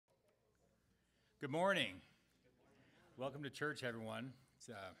Good morning. Welcome to church, everyone. It's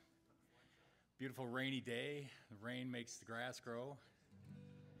a beautiful rainy day. The rain makes the grass grow.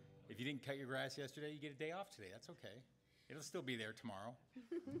 If you didn't cut your grass yesterday, you get a day off today. That's okay. It'll still be there tomorrow.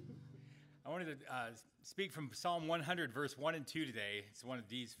 I wanted to speak from Psalm 100, verse 1 and 2 today. It's one of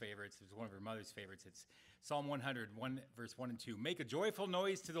Dee's favorites. It's one of her mother's favorites. It's Psalm 100, verse 1 and 2. Make a joyful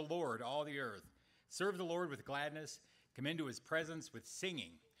noise to the Lord, all the earth. Serve the Lord with gladness. Come into his presence with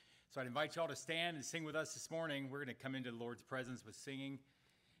singing. So I'd invite you all to stand and sing with us this morning. We're going to come into the Lord's presence with singing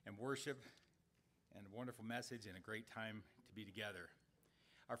and worship and a wonderful message and a great time to be together.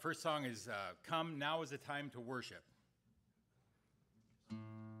 Our first song is Come, Now is the Time to Worship.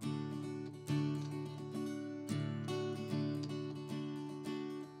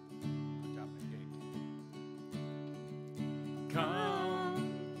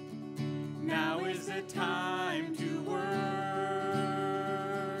 Come, now is the time to worship.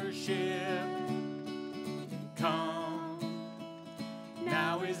 Come,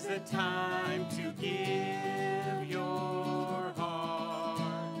 now is the time to give your heart.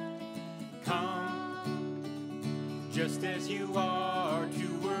 Come, just as you are to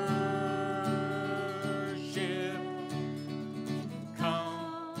worship.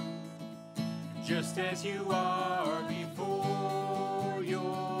 Come, just as you are before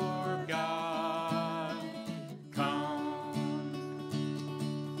your God. Come.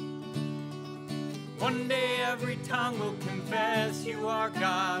 One day every tongue will confess you are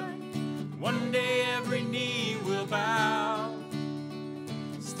God. One day every knee will bow.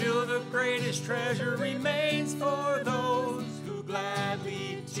 Still the greatest treasure remains for those who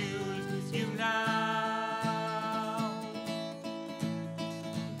gladly choose you now.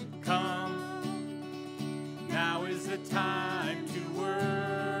 Come, now is the time to worship.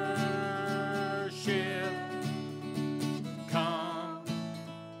 Come,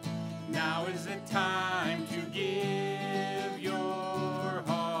 now is the time to give your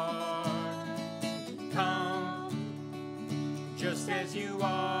heart. Come, just as you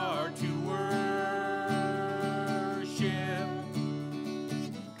are to worship.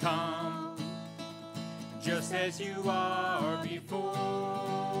 Come, just as you are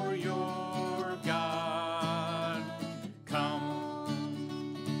before your God.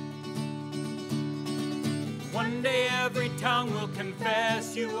 One day every tongue will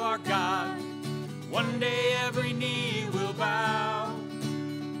confess you are God. One day every knee will bow.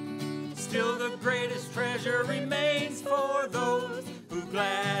 Still the greatest treasure remains for those who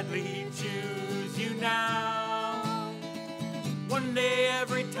gladly choose you now. One day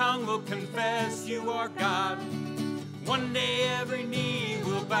every tongue will confess you are God. One day every knee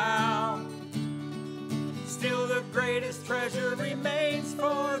will bow. Still the greatest treasure remains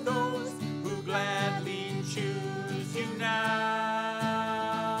for those who gladly choose you now.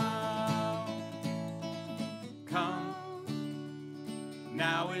 Come,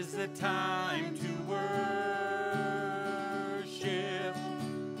 now is the time to worship.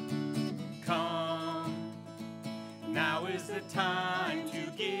 Come, now is the time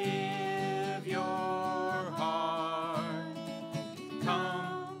to give your heart.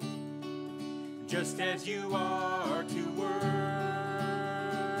 Come, just as you are to worship.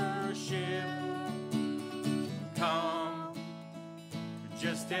 Come,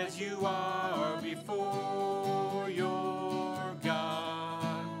 just as you are before your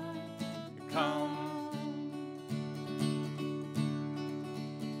God. Come,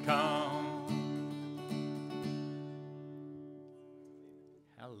 come.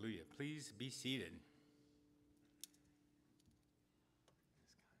 Hallelujah. Please be seated.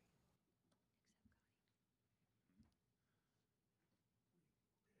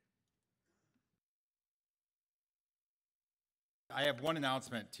 I have one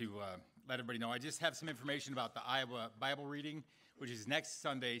announcement to let everybody know. I just have some information about the Iowa Bible reading, which is next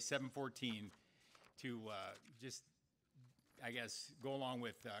Sunday, 7:14, to just, I guess, go along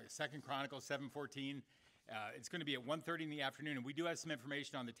with 2 Chronicles 7:14. It's going to be at 1:30 in the afternoon, and we do have some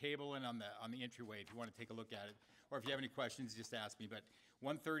information on the table and on the entryway if you want to take a look at it. Or if you have any questions, just ask me. But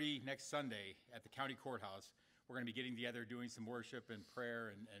 1:30 next Sunday at the county courthouse, we're going to be getting together, doing some worship and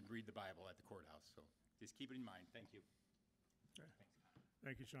prayer and read the Bible at the courthouse. So just keep it in mind. Thank you. Okay.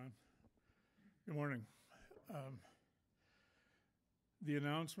 Thank you, Sean. Good morning. The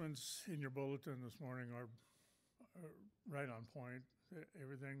announcements in your bulletin this morning are right on point.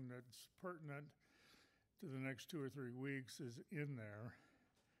 Everything that's pertinent to the next 2 or 3 weeks is in there.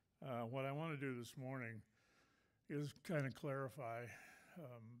 What I want to do this morning is kind of clarify.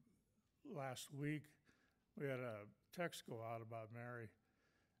 Last week, we had a text go out about Mary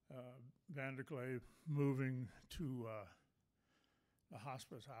Vanderclay moving to the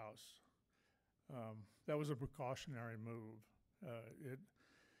hospice house. That was a precautionary move.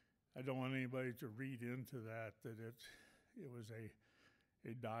 I don't want anybody to read into that it was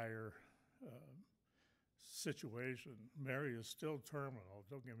a dire situation. Mary is still terminal,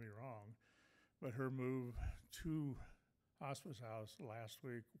 don't get me wrong, but her move to hospice house last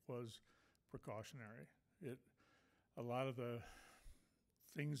week was precautionary. A lot of the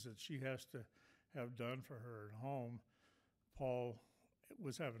things that she has to have done for her at home, Paul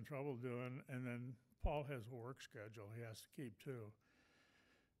was having trouble doing, and then Paul has a work schedule he has to keep too.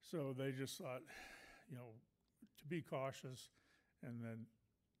 So they just thought, to be cautious, and then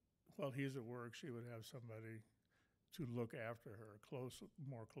while he's at work, she would have somebody to look after her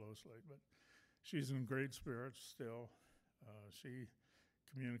more closely. But she's in great spirits still. She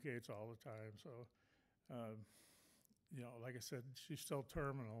communicates all the time. So, like I said, she's still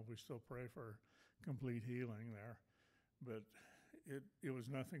terminal. We still pray for complete healing there. But it was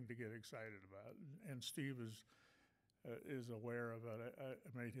nothing to get excited about. And Steve is aware of it.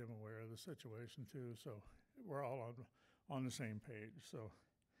 I made him aware of the situation too. So we're all on the same page. So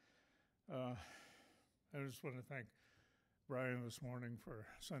I just want to thank Brian this morning for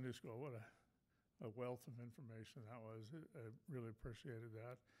Sunday school. What a wealth of information that was. I really appreciated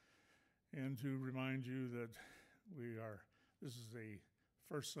that. And to remind you that this is the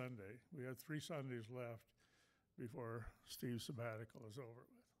first Sunday. We have 3 Sundays left before Steve's sabbatical is over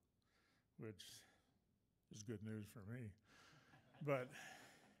with, which is good news for me. But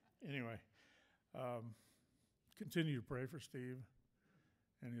anyway, continue to pray for Steve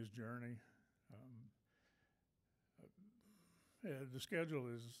and his journey. The schedule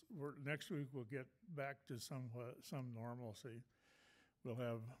is next week we'll get back to some normalcy. We'll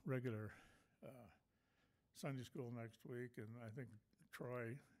have regular Sunday school next week, and I think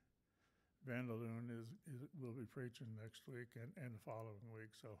Troy Vandaloon will be preaching next week and the following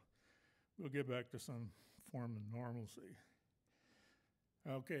week. So we'll get back to some form of normalcy.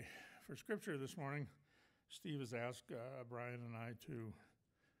 Okay, for scripture this morning, Steve has asked Brian and I to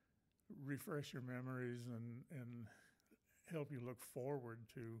refresh your memories and help you look forward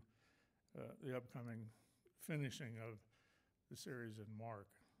to the upcoming finishing of the series in Mark.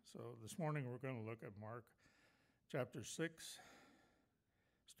 So this morning we're going to look at Mark chapter 6,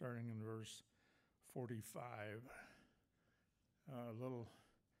 starting in verse 45. A little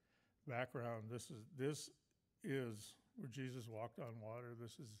background. This is where Jesus walked on water.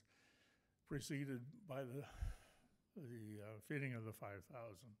 This is preceded by the feeding of the 5,000.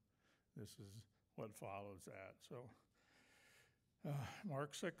 This is what follows that. So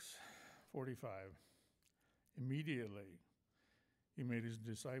Mark 6:45. Immediately he made his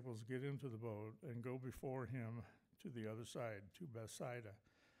disciples get into the boat and go before him to the other side, to Bethsaida,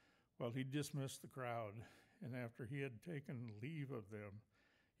 while he dismissed the crowd. And after he had taken leave of them,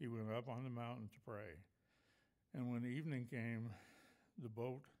 he went up on the mountain to pray. And when evening came, the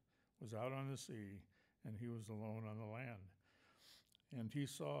boat was out on the sea, and he was alone on the land. And he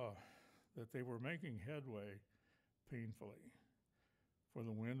saw that they were making headway painfully, for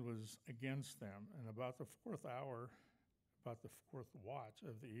the wind was against them. And about the 4th watch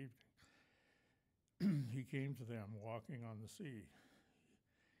of the evening, he came to them walking on the sea.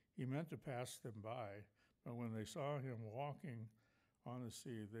 He meant to pass them by, but when they saw him walking on the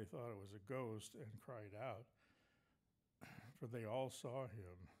sea, they thought it was a ghost and cried out, for they all saw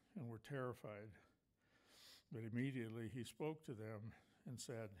him and were terrified. But immediately he spoke to them and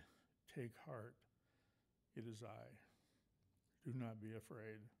said, "Take heart, it is I. Do not be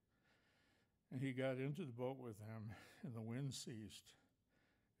afraid." And he got into the boat with them, and the wind ceased,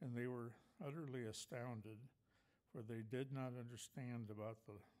 and they were utterly astounded, for they did not understand about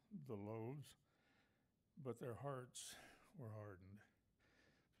the loaves, but their hearts were hardened.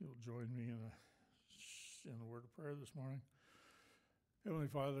 If you'll join me in a word of prayer this morning. Heavenly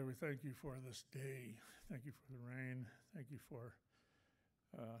Father, we thank you for this day. Thank you for the rain. Thank you for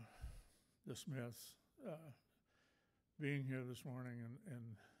the Smiths being here this morning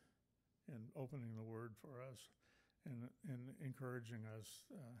and opening the Word for us and encouraging us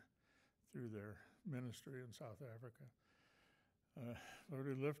through their ministry in South Africa. Lord,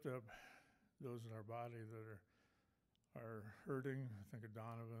 we lift up those in our body that are hurting. I think of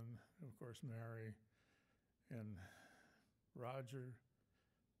Donovan, of course, Mary, and Roger,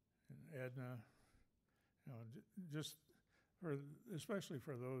 and Edna. Just especially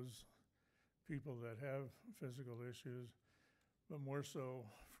for those people that have physical issues, but more so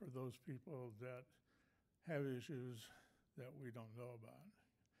for those people that have issues that we don't know about.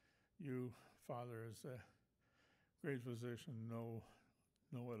 You, Father, as a great physician, know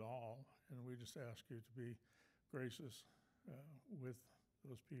it all, and we just ask you to be gracious with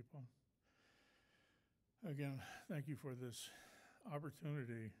those people. Again, thank you for this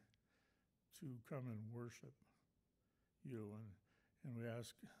opportunity to come and worship you. And we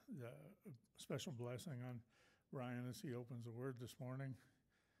ask a special blessing on Ryan as he opens the word this morning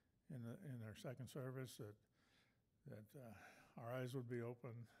in our second service, that our eyes would be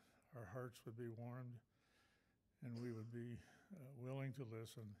open, our hearts would be warmed, and we would be willing to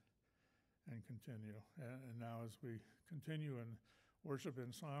listen and continue. And now as we continue in worship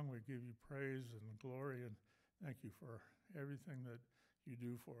and song, we give you praise and glory, and thank you for everything that you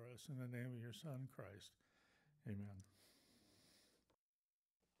do for us. In the name of your Son, Christ, amen.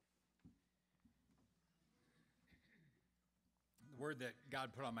 The word that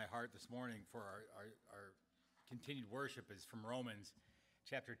God put on my heart this morning for our continued worship is from Romans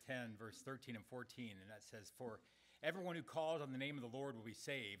chapter 10, verse 13 and 14, and that says, "For everyone who calls on the name of the Lord will be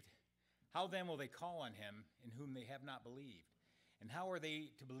saved. How then will they call on him in whom they have not believed? And how are they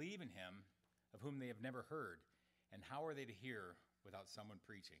to believe in him of whom they have never heard? And how are they to hear without someone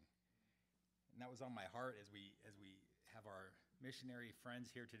preaching?" And that was on my heart as we have our missionary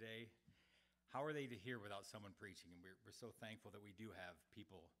friends here today. How are they to hear without someone preaching? And we're so thankful that we do have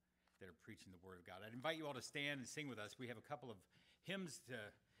people that are preaching the Word of God. I'd invite you all to stand and sing with us. We have a couple of hymns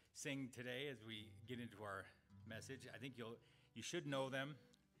to sing today as we get into our message. I think you should know them.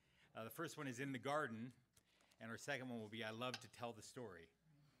 The first one is "In the Garden," and our second one will be "I Love to Tell the Story."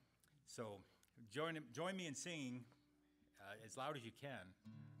 So join me in singing as loud as you can,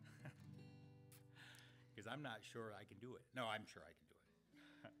 because I'm not sure I can do it. No, I'm sure I can do it.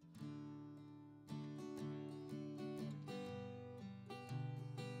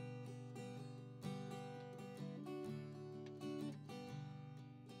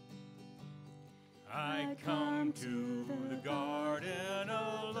 I come to the garden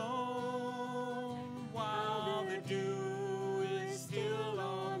alone while the dew is still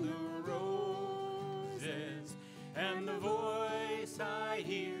on the roses, and the voice I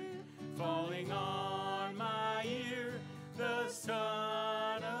hear falling on my ear, the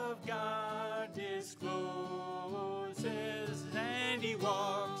Son of God discloses, and he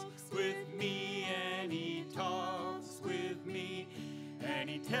walks with me and he talks with me, and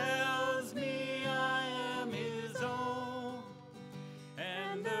he tells me I am his own,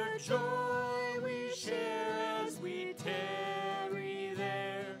 and the joy we share as we tarry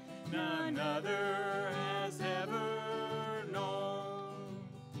there, none other has ever known.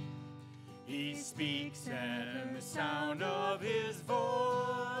 He speaks and the sound of his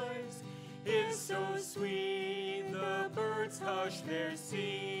voice is so sweet, the birds hush their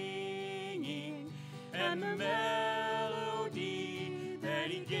singing, and the melody that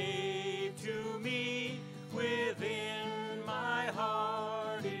he gave to me within my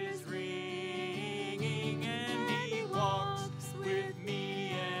heart is ringing, and he walks with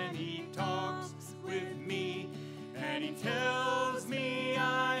me and he talks with me, and he tells me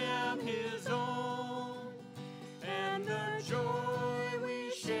I am his own, and the joy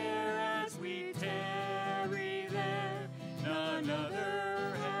we share as we tarry there, none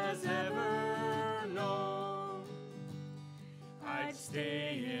other has ever known. I'd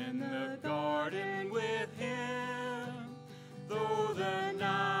stay in the garden with him, though the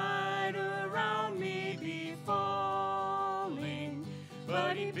night around me be falling,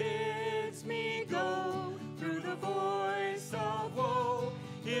 but he bids me go through the voice of woe.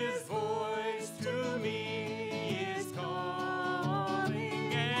 His voice to me is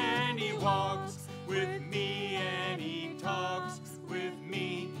calling, and he walks with me and he talks with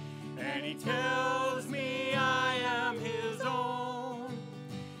me, and he tells me I am his own,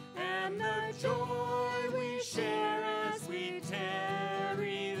 and the joy we share as we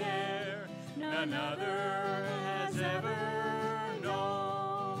tarry there, none other has ever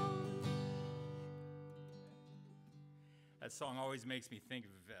known. That song always makes me think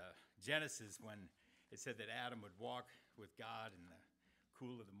of Genesis, when it said that Adam would walk with God in the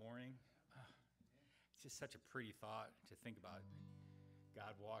cool of the morning. It's just such a pretty thought to think about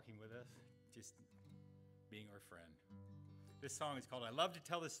God walking with us, just being our friend. This song is called "I Love to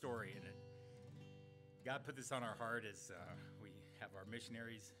Tell the Story," and God put this on our heart as we have our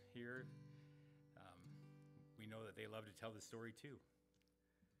missionaries here. We know that they love to tell the story too.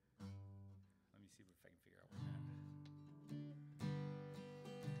 Let me see if I can figure out where that is.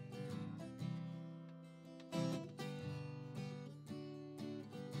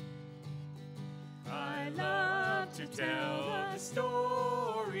 I love to tell the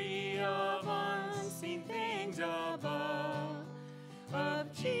story of unseen things above,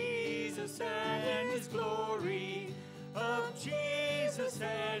 of Jesus and his glory, of Jesus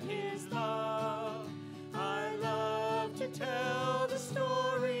and his love. I love to tell the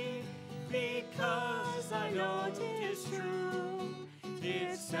story because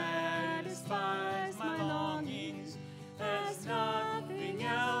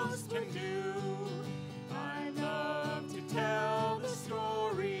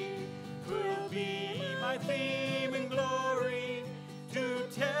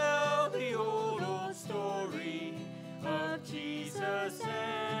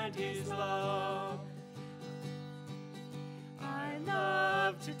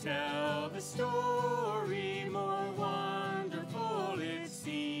tell the story, more wonderful it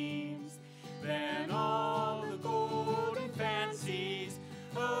seems than all the golden fancies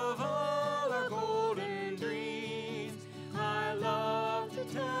of all our golden dreams. I love to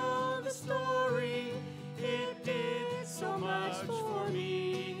tell the story, it did so much for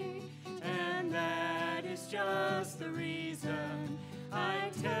me, and that is just the reason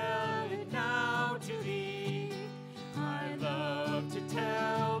I tell it now to thee. I love to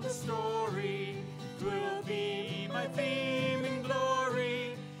tell the story, 'twill be my theme and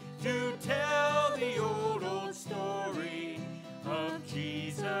glory, to tell the old story of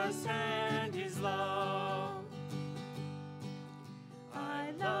Jesus and his love.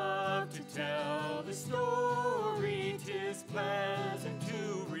 I love to tell the story, 'tis pleasant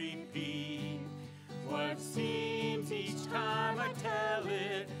to repeat what seems each time I tell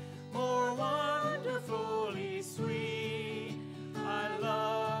it more wonderfully sweet. I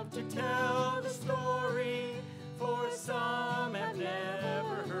love to tell the story, for some have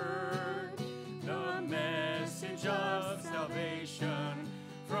never heard the message of salvation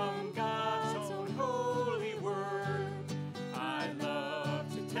from God's own holy word. I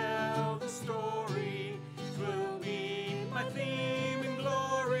love to tell the story, 'twill be my theme and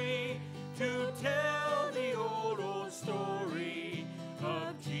glory, to tell the old story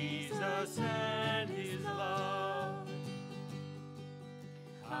of Jesus and his love.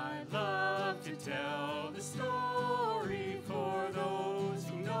 I love to tell the story, for those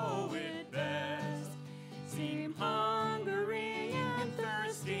who know it best seem hungry and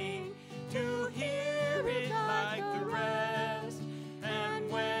thirsting to hear it like the rest. And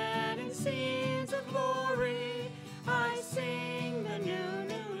when in scenes of glory I sing the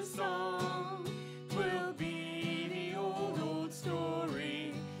new song, 'twill be the old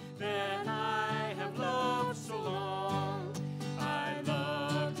story that I have loved so long. I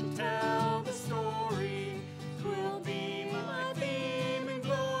love to tell the story, 'twill be my theme and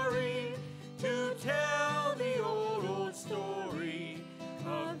glory, to tell the old story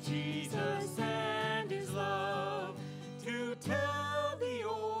of Jesus and his love, to tell the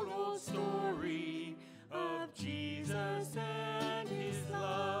old story of Jesus and his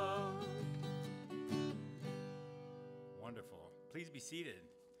love. Wonderful. Please be seated.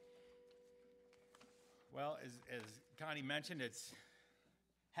 Well, as Connie mentioned, it's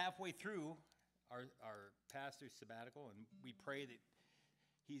halfway through our pastor's sabbatical, and we pray that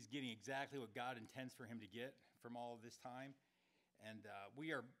he's getting exactly what God intends for him to get from all of this time. And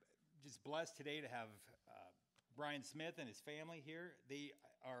we are just blessed today to have Brian Smith and his family here. They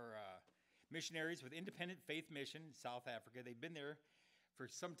are missionaries with Independent Faith Mission in South Africa. They've been there for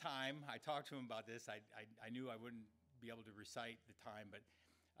some time. I talked to him about this. I knew I wouldn't be able to recite the time, but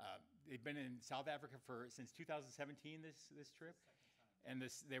they've been in South Africa since 2017, this trip. And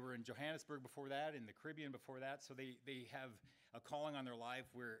they were in Johannesburg before that, in the Caribbean before that. So they have a calling on their life.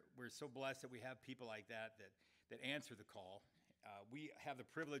 We're so blessed that we have people like that answer the call. We have the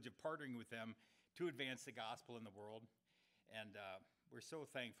privilege of partnering with them to advance the gospel in the world. And we're so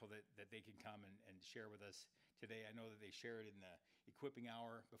thankful that they can come and share with us today. I know that they shared in the equipping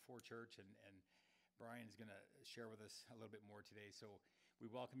hour before church, and Brian's going to share with us a little bit more today. So we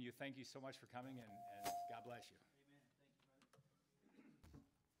welcome you. Thank you so much for coming, and God bless you.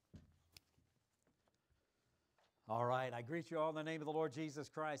 All right, I greet you all in the name of the Lord Jesus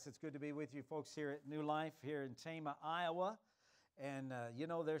Christ. It's good to be with you folks here at New Life here in Tama, Iowa. And,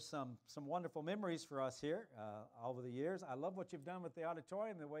 there's some wonderful memories for us here over the years. I love what you've done with the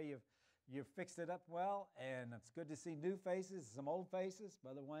auditorium, the way you've fixed it up well. And it's good to see new faces, some old faces.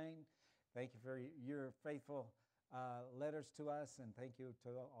 Brother Wayne, thank you for your faithful letters to us. And thank you to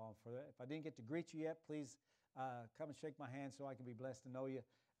all for that. If I didn't get to greet you yet, please come and shake my hand so I can be blessed to know you.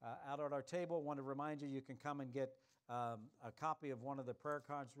 Out at our table, I want to remind you, you can come and get a copy of one of the prayer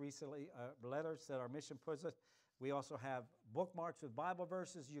cards recently, letters that our mission puts us. We also have bookmarks with Bible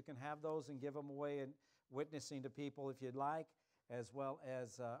verses. You can have those and give them away and witnessing to people if you'd like, as well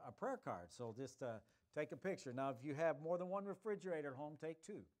as a prayer card. So just take a picture. Now, if you have more than one refrigerator at home, take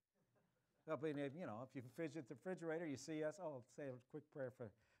two. If you visit the refrigerator, you see us, say a quick prayer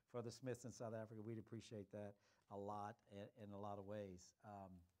for the Smiths in South Africa. We'd appreciate that a lot in a lot of ways.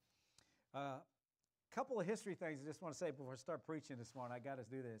 Couple of history things I just want to say before I start preaching this morning. I got to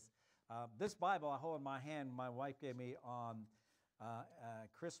do this. This Bible I hold in my hand, my wife gave me on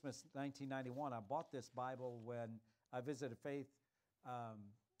Christmas 1991. I bought this Bible when I visited Faith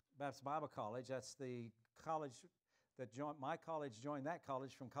Baptist Bible College. That's the college that my college joined that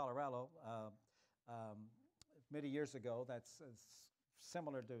college from Colorado many years ago. That's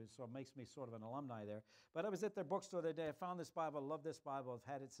similar to, so it makes me sort of an alumni there. But I was at their bookstore the other day. I found this Bible. I love this Bible.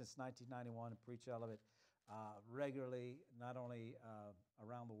 I've had it since 1991 and preach out of it regularly, not only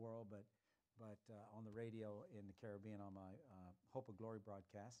around the world, but on the radio in the Caribbean on my Hope of Glory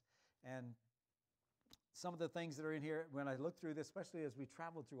broadcast. And some of the things that are in here, when I look through this, especially as we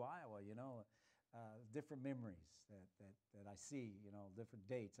traveled through Iowa, different memories that I see, different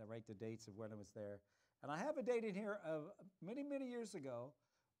dates. I write the dates of when I was there. And I have a date in here of many, many years ago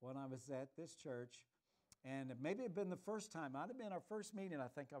when I was at this church. And maybe it had been the first time. It might have been our first meeting, I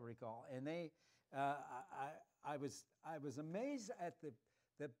think I recall. And I was amazed at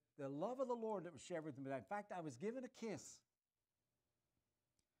the love of the Lord that was shared with me. In fact, I was given a kiss.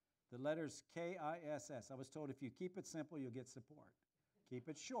 The letters K-I-S-S. I was told if you keep it simple, you'll get support. Keep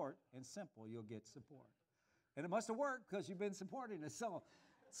it short and simple, you'll get support. And it must have worked because you've been supporting us.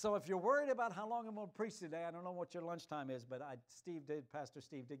 So if you're worried about how long I'm going to preach today, I don't know what your lunchtime is, but Pastor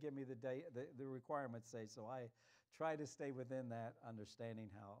Steve did give me the requirements say, so I try to stay within that, understanding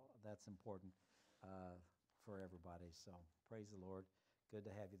how that's important for everybody. So praise the Lord. Good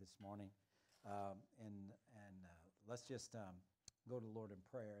to have you this morning. Let's just go to the Lord in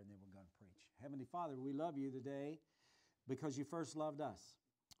prayer, and then we're going to preach. Heavenly Father, we love you today because you first loved us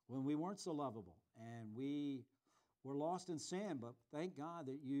when we weren't so lovable, and we were lost in sin, but thank God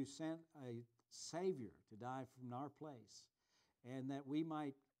that you sent a Savior to die from our place, and that we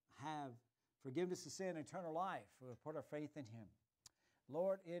might have forgiveness of sin and eternal life. We'll put our faith in Him.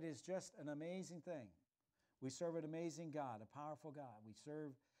 Lord, it is just an amazing thing. We serve an amazing God, a powerful God. We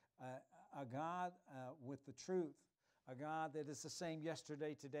serve a God with the truth, a God that is the same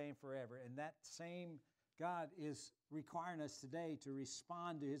yesterday, today, and forever. And that same God is requiring us today to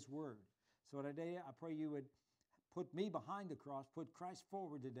respond to His Word. So today I pray you would put me behind the cross, put Christ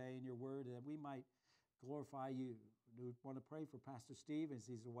forward today in your Word, that we might glorify you. We want to pray for Pastor Steve as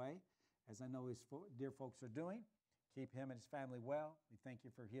he's away, as I know his dear folks are doing. Keep him and his family well. We thank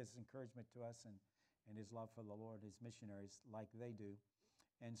you for his encouragement to us and his love for the Lord, his missionaries, like they do.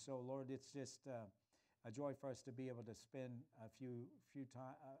 And so, Lord, it's just a joy for us to be able to spend a few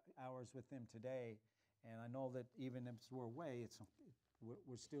hours with them today. And I know that even if we're away,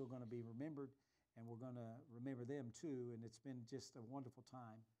 we're still going to be remembered, and we're going to remember them too. And it's been just a wonderful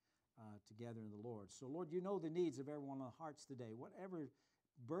time together in the Lord. So, Lord, you know the needs of everyone on the hearts today. Whatever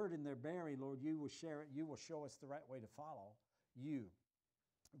burden they're bearing, Lord, you will share it. You will show us the right way to follow you.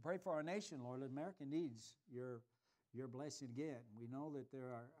 We pray for our nation, Lord. America needs your blessing again. We know that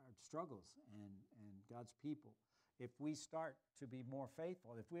there are struggles and God's people. If we start to be more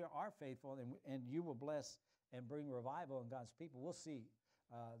faithful, if we are faithful, and you will bless and bring revival in God's people, we'll see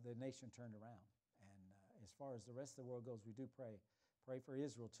the nation turned around. And as far as the rest of the world goes, we do pray for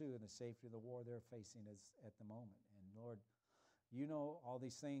Israel too and the safety of the war they're facing at the moment. And Lord, you know all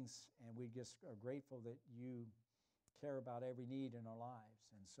these things, and we just are grateful that you care about every need in our lives.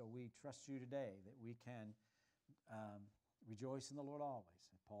 And so we trust you today that we can rejoice in the Lord always,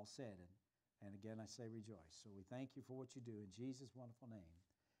 as Paul said. And again, I say rejoice. So we thank you for what you do. In Jesus' wonderful name,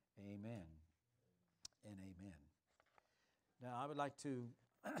 amen and amen. Now, I would like to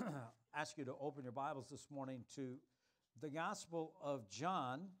ask you to open your Bibles this morning to the Gospel of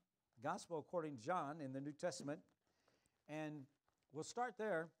John, Gospel according to John in the New Testament. And we'll start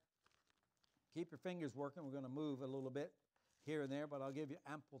there. Keep your fingers working. We're going to move a little bit here and there, but I'll give you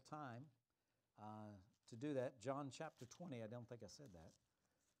ample time to do that. John chapter 20. I don't think I said that.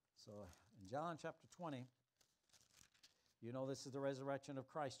 So in John chapter 20, you know this is the resurrection of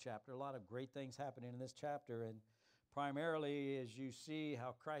Christ chapter. A lot of great things happening in this chapter. And primarily as you see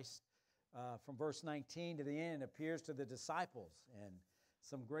how Christ, from verse 19 to the end, appears to the disciples. And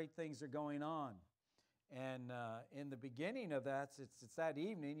some great things are going on. And in the beginning of that, it's that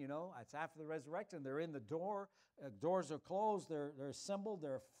evening, it's after the resurrection. They're in the door. Doors are closed. They're assembled.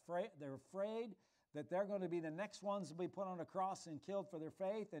 They're afraid that they're going to be the next ones to be put on a cross and killed for their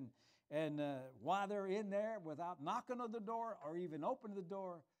faith. And while they're in there, without knocking on the door or even opening the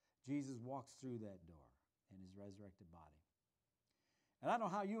door, Jesus walks through that door in his resurrected body. And I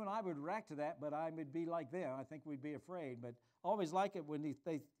don't know how you and I would react to that, but I would be like them. I think we'd be afraid. But I always like it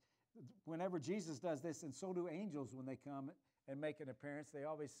whenever Jesus does this, and so do angels when they come and make an appearance. They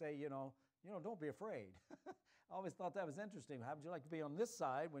always say, don't be afraid. I always thought that was interesting. How would you like to be on this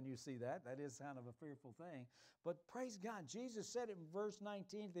side when you see that? That is kind of a fearful thing. But praise God, Jesus said it in verse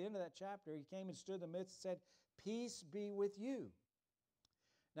 19 at the end of that chapter. He came and stood in the midst and said, "Peace be with you."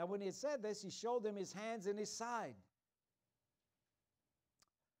 Now, when he had said this, he showed them his hands and his side.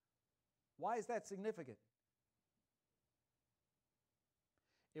 Why is that significant?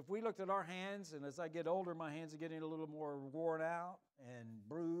 if we looked at our hands, and as I get older, my hands are getting a little more worn out and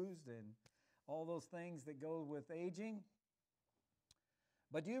bruised and all those things that go with aging.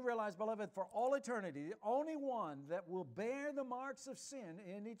 But do you realize, beloved, for all eternity, the only one that will bear the marks of sin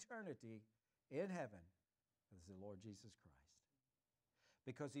in eternity in heaven is the Lord Jesus Christ.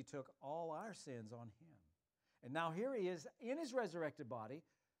 Because he took all our sins on him. And now here he is in his resurrected body,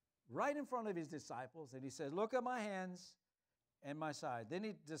 right in front of his disciples, and he says, look at my hands and my side. Then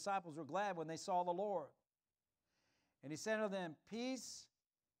the disciples were glad when they saw the Lord. And he said to them, peace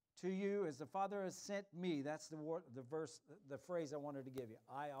to you as the Father has sent me. That's the phrase I wanted to give you.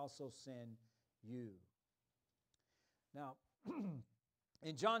 I also send you. Now,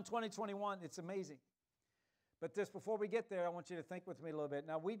 in John 20:21, it's amazing. But before we get there, I want you to think with me a little bit.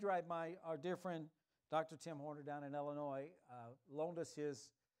 Now, we drive our dear friend, Dr. Tim Horner down in Illinois, loaned us his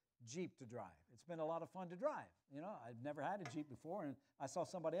Jeep to drive. It's been a lot of fun to drive. You know, I've never had a Jeep before, and I saw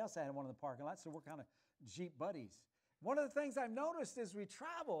somebody else had one in the parking lot, so we're kind of Jeep buddies. One of the things I've noticed as we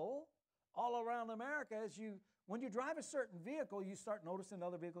travel all around America is when you drive a certain vehicle, you start noticing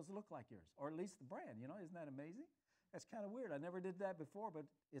other vehicles that look like yours, or at least the brand. You know, isn't that amazing? That's kind of weird. I never did that before, but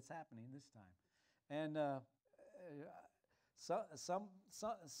it's happening this time. And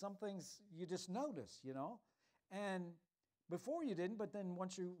some things you just notice, you know. And before you didn't, but then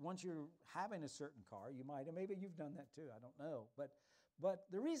once you're having a certain car, you might, and maybe you've done that too. I don't know, but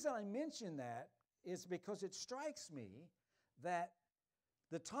the reason I mention that is because it strikes me that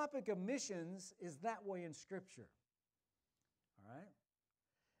the topic of missions is that way in Scripture. All right?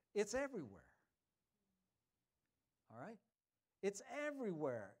 It's everywhere. All right? It's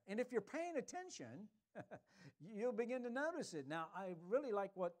everywhere. And if you're paying attention, you'll begin to notice it. Now, I really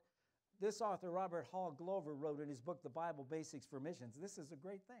like what this author, Robert Hall Glover, wrote in his book, The Bible Basics for Missions. This is a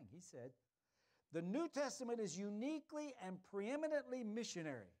great thing. He said, the New Testament is uniquely and preeminently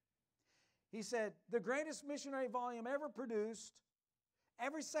missionary. He said, the greatest missionary volume ever produced,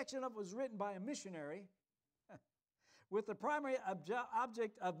 every section of it was written by a missionary with the primary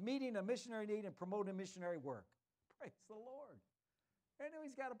object of meeting a missionary need and promoting missionary work. Praise the Lord. I know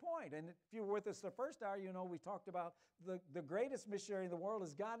he's got a point. And if you were with us the first hour, you know we talked about the greatest missionary in the world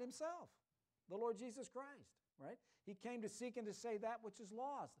is God himself, the Lord Jesus Christ, right? He came to seek and to save that which is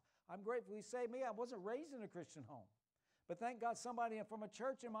lost. I'm grateful he saved me. I wasn't raised in a Christian home. But thank God somebody from a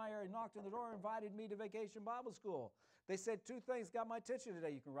church in my area knocked on the door and invited me to Vacation Bible School. They said two things got my attention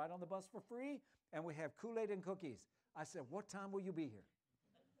today. You can ride on the bus for free, and we have Kool-Aid and cookies. I said, what time will you be here?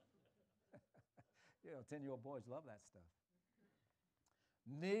 You know, 10-year-old boys love that stuff.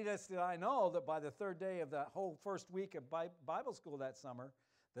 Needless did I know that by the third day of the whole first week of Bible school that summer,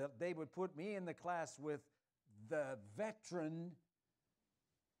 that they would put me in the class with the veteran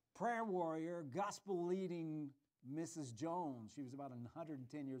prayer warrior, gospel-leading Mrs. Jones. She was about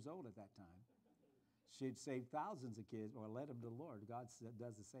 110 years old at that time. She'd saved thousands of kids or led them to the Lord. God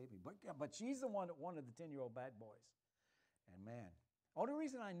does the saving. But she's the one that wanted the 10-year-old bad boys. And man, only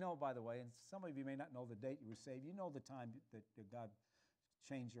reason I know, by the way, and some of you may not know the date you were saved, you know the time that God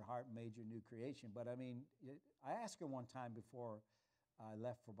changed your heart and made your new creation. But I mean, I asked her one time before I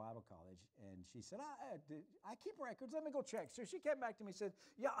left for Bible college, and she said, I keep records, let me go check. So she came back to me and said,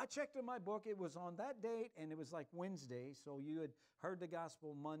 yeah, I checked in my book. It was on that date, and it was like Wednesday, so you had heard the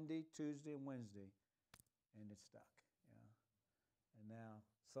gospel Monday, Tuesday, and Wednesday, and it stuck. Yeah. And now,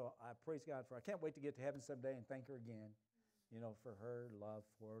 so I praise God for, I can't wait to get to heaven someday and thank her again, you know, for her love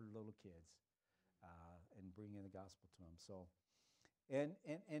for little kids and bringing the gospel to them. So, and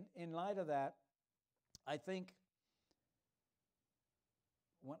in light of that, I think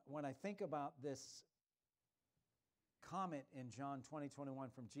when I think about this comment in John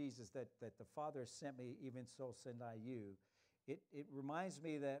 20:21 from Jesus that the Father sent me, even so send I you, it reminds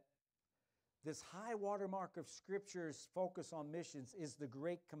me that this high watermark of Scripture's focus on missions is the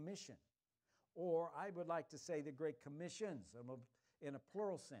Great Commission, or I would like to say the Great Commissions in a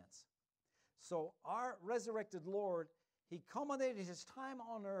plural sense. So our resurrected Lord, he culminated his time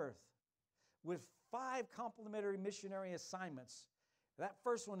on earth with 5 complementary missionary assignments. That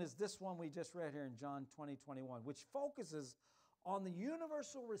first one is this one we just read here in John 20:21, which focuses on the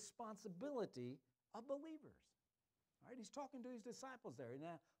universal responsibility of believers. All right, he's talking to his disciples there.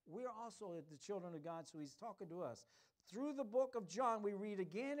 Now, we're also the children of God, so he's talking to us. Through the book of John, we read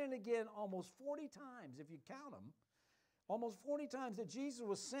again and again, almost 40 times, if you count them, almost 40 times that Jesus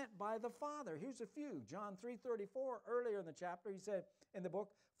was sent by the Father. Here's a few. John 3:34, earlier in the chapter, he said in the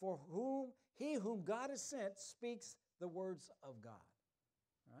book, for he whom God has sent speaks the words of God.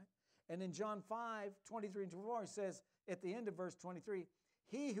 All right? And in John 5:23 and 24, he says at the end of verse 23,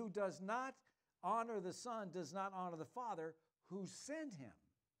 he who does not honor the Son does not honor the Father who sent him.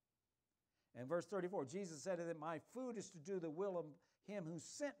 And verse 34, Jesus said to them, my food is to do the will of him who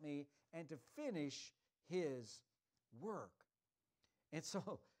sent me and to finish his work. And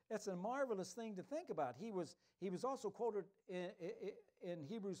so that's a marvelous thing to think about. He was also quoted in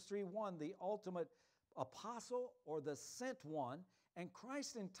Hebrews 3:1, the ultimate apostle or the sent one, and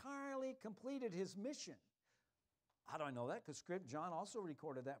Christ entirely completed his mission. How do I know that? Because John also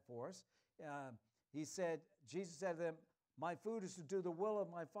recorded that for us. Jesus said to them, my food is to do the will of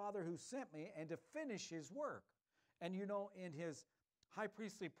my Father who sent me and to finish his work. And you know, in his high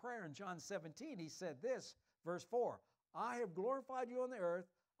priestly prayer in John 17, he said this, verse 4, I have glorified you on the earth.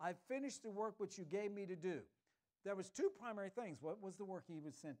 I've finished the work which you gave me to do. There was two primary things. What was the work he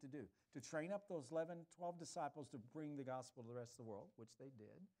was sent to do? To train up those 12 disciples to bring the gospel to the rest of the world, which they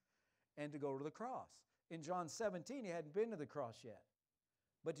did, and to go to the cross. In John 17, he hadn't been to the cross yet.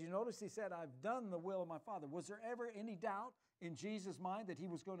 But you notice he said, I've done the will of my Father. Was there ever any doubt in Jesus' mind that he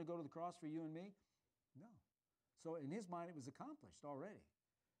was going to go to the cross for you and me? No. So in his mind, it was accomplished already.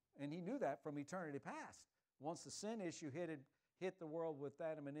 And he knew that from eternity past. Once the sin issue hit the world with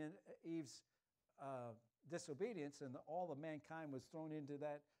Adam and Eve's disobedience, and all of mankind was thrown into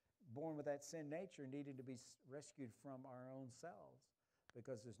that, born with that sin nature, needed to be rescued from our own selves,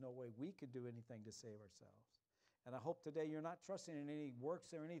 because there's no way we could do anything to save ourselves. And I hope today you're not trusting in any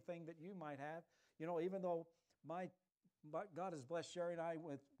works or anything that you might have. You know, even though God has blessed Sherry and I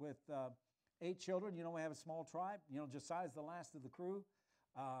with 8 children, you know, we have a small tribe. You know, Josiah's the last of the crew.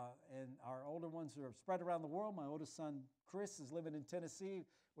 And our older ones are spread around the world. My oldest son, Chris, is living in Tennessee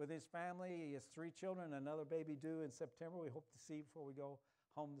with his family. He has 3 children, another baby due in September. We hope to see before we go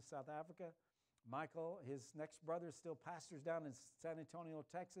home to South Africa. Michael, his next brother, still pastors down in San Antonio,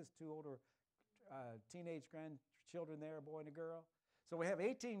 Texas. 2 older teenage grandchildren there, a boy and a girl. So we have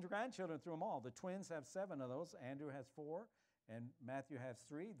 18 grandchildren through them all. The twins have 7 of those. Andrew has 4, and Matthew has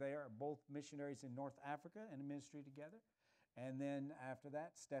 3. They are both missionaries in North Africa in a ministry together. And then after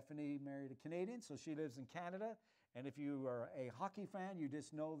that, Stephanie married a Canadian, so she lives in Canada. And if you are a hockey fan, you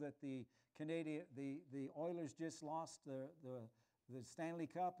just know that the Oilers just lost the Stanley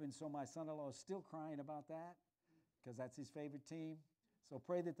Cup, and so my son-in-law is still crying about that because that's his favorite team. So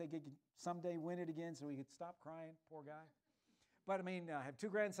pray that they could someday win it again so he could stop crying, poor guy. But I mean, I have 2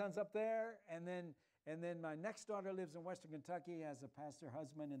 grandsons up there, and then my next daughter lives in Western Kentucky, has a pastor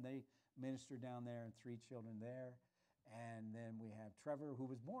husband, and they minister down there, and 3 children there. And then we have Trevor, who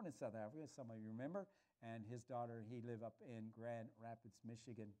was born in South Africa, some of you remember, and his daughter, he live up in Grand Rapids,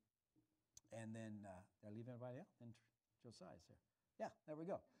 Michigan. And then, did I leave anybody out? And Josiah's here. Yeah, there we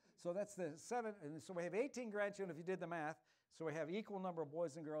go. So that's the 7, and so we have 18 grandchildren if you did the math. So we have equal number of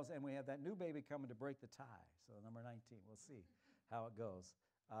boys and girls, and we have that new baby coming to break the tie. So number 19, we'll see how it goes.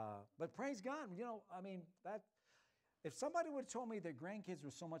 But praise God, you know, I mean, that if somebody would have told me that grandkids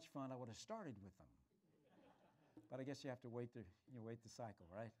were so much fun, I would have started with them. But I guess you have to wait the cycle,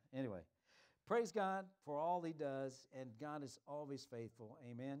 right? Anyway, praise God for all he does, and God is always faithful.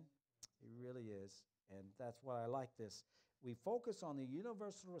 Amen? He really is, and that's why I like this. We focus on the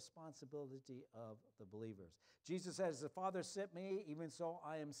universal responsibility of the believers. Jesus says, the Father sent me, even so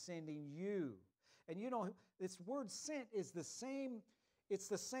I am sending you. And you know, this word sent is the same, it's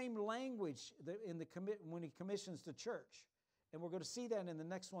the same language that when he commissions the church. And we're going to see that in the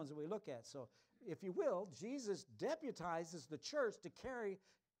next ones that we look at. So, if you will, Jesus deputizes the church to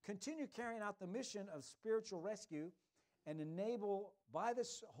continue carrying out the mission of spiritual rescue and enable, by the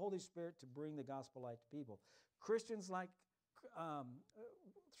Holy Spirit, to bring the gospel light to people. Christians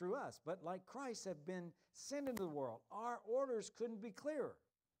through us, but like Christ, have been sent into the world. Our orders couldn't be clearer.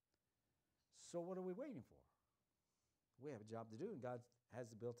 So what are we waiting for? We have a job to do, and God has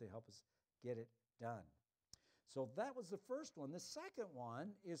the ability to help us get it done. So that was the first one. The second one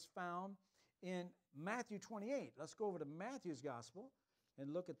is found in Matthew 28. Let's go over to Matthew's gospel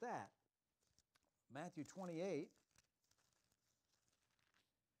and look at that. Matthew 28.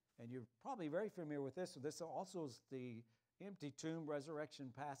 And you're probably very familiar with this. So this also is the empty tomb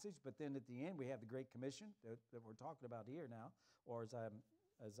resurrection passage. But then at the end, we have the Great Commission that we're talking about here now. Or as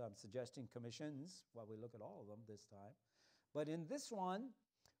I'm suggesting, commissions, while we look at all of them this time. But in this one,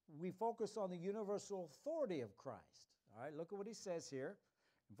 we focus on the universal authority of Christ. All right, look at what he says here.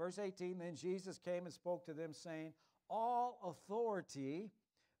 In verse 18, then Jesus came and spoke to them, saying, all authority.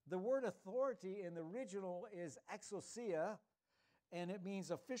 The word authority in the original is exousia, and it means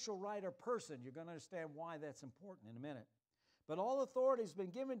official right or person. You're going to understand why that's important in a minute. But all authority has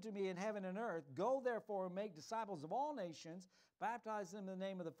been given to me in heaven and earth. Go therefore and make disciples of all nations, baptize them in the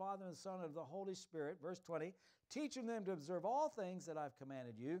name of the Father and the Son and of the Holy Spirit. Verse 20, teaching them to observe all things that I've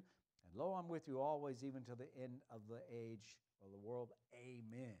commanded you. And lo, I'm with you always, even to the end of the age of the world.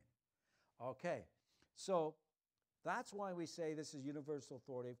 Amen. Okay, so that's why we say this is universal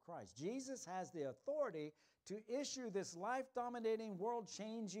authority of Christ. Jesus has the authority to issue this life-dominating,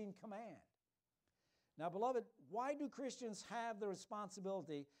 world-changing command. Now, beloved, why do Christians have the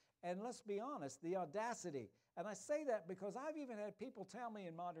responsibility, and let's be honest, the audacity? And I say that because I've even had people tell me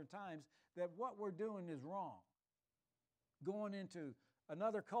in modern times that what we're doing is wrong. Going into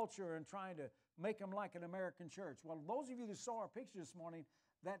another culture and trying to make them like an American church. Well, those of you that saw our picture this morning,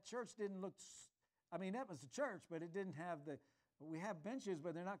 that church didn't look, I mean, that was a church, but it didn't have we have benches,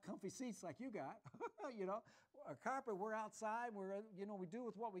 but they're not comfy seats like you got. You know, a carpet, we're outside, we do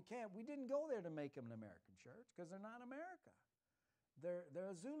with what we can. We didn't go there to make them an American church because they're not America. They're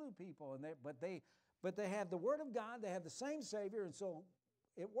a Zulu people, but they have the Word of God, they have the same Savior, and so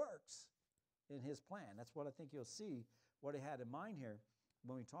it works in His plan. That's what I think you'll see, what He had in mind here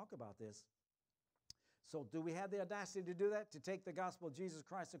when we talk about this. So do we have the audacity to do that, to take the gospel of Jesus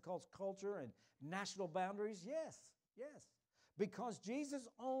Christ across culture and national boundaries? Yes, yes. Because Jesus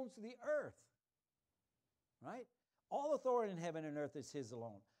owns the earth, right? All authority in heaven and earth is His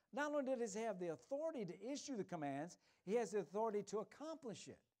alone. Not only does He have the authority to issue the commands, He has the authority to accomplish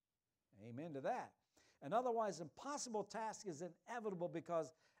it. Amen to that. An otherwise impossible task is inevitable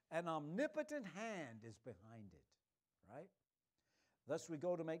because an omnipotent hand is behind it, right? Thus we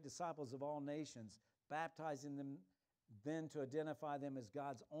go to make disciples of all nations, baptizing them then to identify them as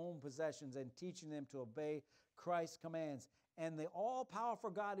God's own possessions and teaching them to obey Christ's commands. And the all-powerful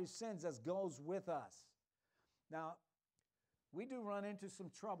God who sends us goes with us. Now, we do run into some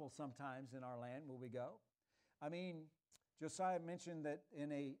trouble sometimes in our land where we go. I mean, Josiah mentioned that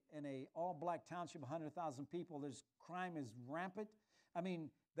in a all-black township, 100,000 people, crime is rampant. I mean,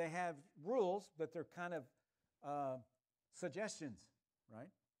 they have rules, but they're kind of suggestions, right?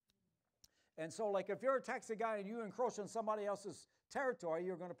 And so, like, if you're a taxi guy and you encroach on somebody else's territory,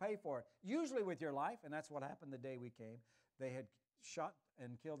 you're going to pay for it, usually with your life, and that's what happened the day we came. They had shot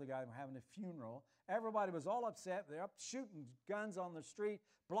and killed a guy and were having a funeral. Everybody was all upset. They're up shooting guns on the street,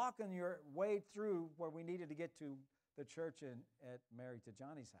 blocking your way through where we needed to get to the church at Mary to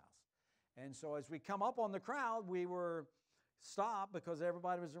Johnny's house. And so as we come up on the crowd, we were stopped because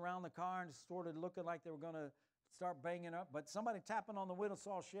everybody was around the car and sort of looking like they were going to start banging up. But somebody tapping on the window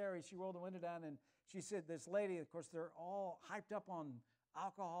saw Sherry. She rolled the window down and she said, this lady, of course, they're all hyped up on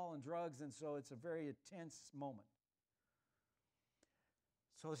alcohol and drugs, and so it's a very intense moment.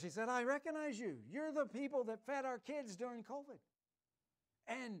 So she said, I recognize you. You're the people that fed our kids during COVID.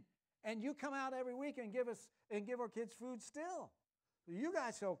 And you come out every week and give our kids food still. You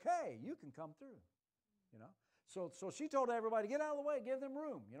guys okay. You can come through, you know. So she told everybody, get out of the way, give them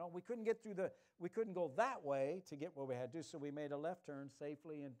room. You know, we couldn't go that way to get where we had to, so we made a left turn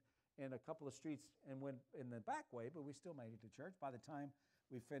safely in a couple of streets and went in the back way, but we still made it to church. By the time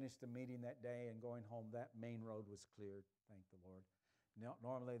we finished the meeting that day and going home, that main road was cleared, thank the Lord.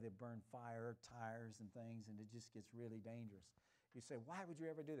 Normally they burn fire, tires, and things, and it just gets really dangerous. You say, why would you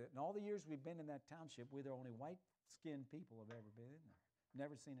ever do that? In all the years we've been in that township, we're the only white-skinned people have ever been in there.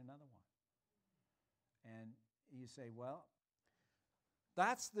 Never seen another one. And you say, well,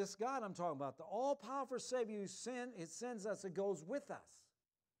 that's this God I'm talking about. The all-powerful Savior who sends us and goes with us.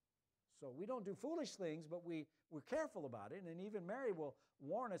 So we don't do foolish things, but we're careful about it. And even Mary will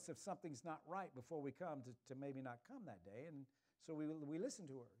warn us if something's not right before we come to maybe not come that day. And so we listen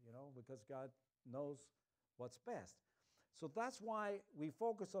to her, you know, because God knows what's best. So that's why we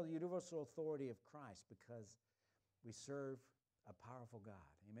focus on the universal authority of Christ, because we serve a powerful God.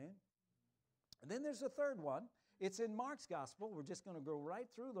 Amen? And then there's a third one. It's in Mark's gospel. We're just going to go right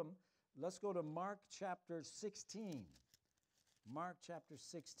through them. Let's go to Mark chapter 16. Mark chapter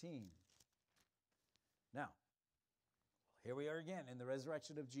 16. Now, here we are again in the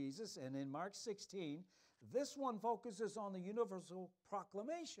resurrection of Jesus. And in Mark 16, this one focuses on the universal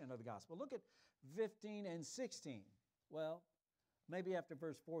proclamation of the gospel. Look at 15 and 16. Well, maybe after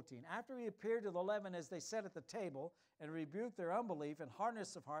verse 14. After he appeared to the 11 as they sat at the table and rebuked their unbelief and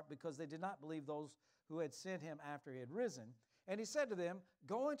hardness of heart because they did not believe those who had sent him after he had risen. And he said to them,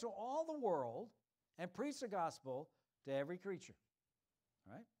 go into all the world and preach the gospel to every creature.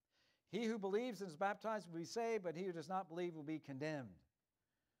 All right? He who believes and is baptized will be saved, but he who does not believe will be condemned.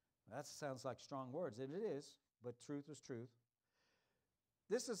 That sounds like strong words, and it is, but truth is truth.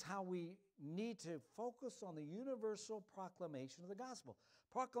 This is how we need to focus on the universal proclamation of the gospel.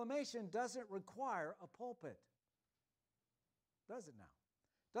 Proclamation doesn't require a pulpit. Does it now?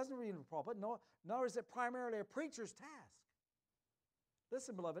 Doesn't require a pulpit, nor is it primarily a preacher's task.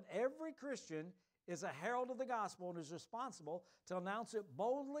 Listen, beloved, every Christian is a herald of the gospel and is responsible to announce it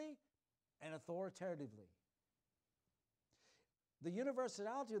boldly and authoritatively. The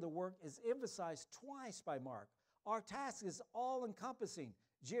universality of the work is emphasized twice by Mark. Our task is all-encompassing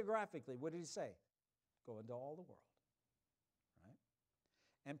geographically. What did he say? Go into all the world. Right?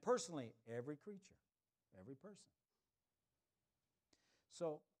 And personally, every creature, every person.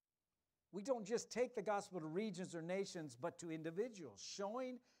 So we don't just take the gospel to regions or nations, but to individuals,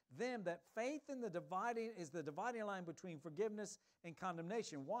 showing them that faith in is the dividing line between forgiveness and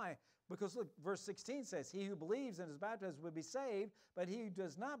condemnation. Why? Because look, verse 16 says, he who believes and is baptized will be saved, but he who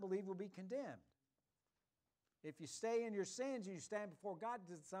does not believe will be condemned. If you stay in your sins and you stand before God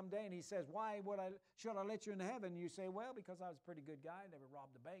someday and he says, why should I let you into heaven? And you say, well, because I was a pretty good guy, never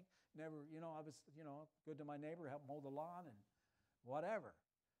robbed a bank, never, I was, good to my neighbor, helped mow the lawn and whatever.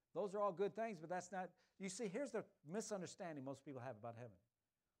 Those are all good things, but that's not, you see, here's the misunderstanding most people have about heaven.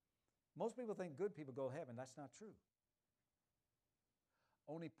 Most people think good people go to heaven. That's not true.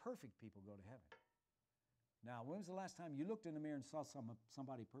 Only perfect people go to heaven. Now, when was the last time you looked in the mirror and saw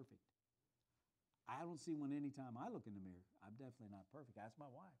somebody perfect? I don't see one any time I look in the mirror. I'm definitely not perfect. Ask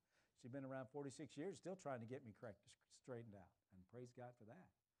my wife. She's been around 46 years, still trying to get me straightened out. And praise God for that.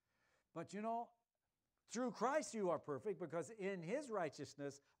 But through Christ you are perfect, because in his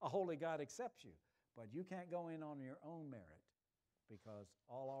righteousness a holy God accepts you. But you can't go in on your own merit, because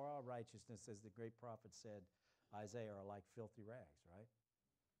all our righteousness, as the great prophet said, Isaiah, are like filthy rags, right?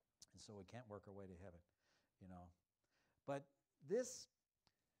 And so we can't work our way to heaven, But this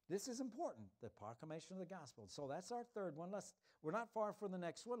is important, the proclamation of the gospel. So that's our third one. We're not far from the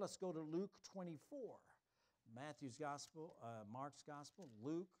next one. Let's go to Luke 24. Matthew's gospel, Mark's gospel,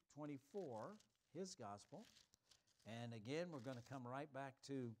 Luke 24, his gospel. And again, we're going to come right back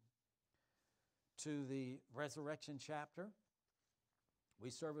to the resurrection chapter. We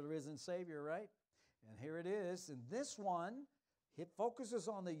serve a risen Savior, right? And here it is. And this one, it focuses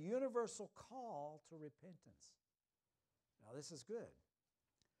on the universal call to repentance. Now, this is good.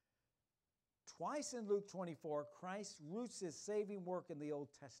 Twice in Luke 24, Christ roots his saving work in the Old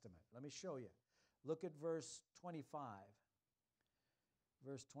Testament. Let me show you. Look at verse 25.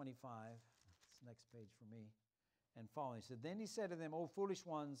 Verse 25. That's the next page for me. And following. He said, then he said to them, O foolish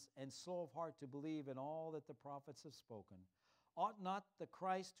ones, and slow of heart to believe in all that the prophets have spoken. Ought not the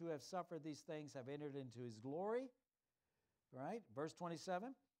Christ who have suffered these things have entered into his glory? Right? Verse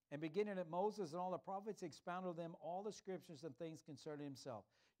 27. And beginning at Moses and all the prophets, he expounded to them all the scriptures and things concerning himself.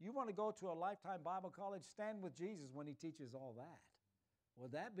 You want to go to a lifetime Bible college? Stand with Jesus when he teaches all that.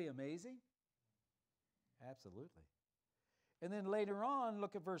 Would that be amazing? Absolutely. And then later on,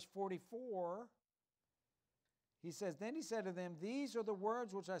 look at verse 44. He says, then he said to them, these are the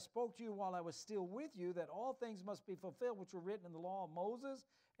words which I spoke to you while I was still with you, that all things must be fulfilled which were written in the law of Moses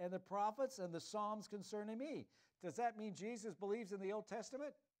and the prophets and the Psalms concerning me. Does that mean Jesus believes in the Old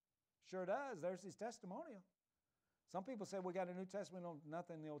Testament? Sure does. There's his testimonial. Some people say we got a New Testament,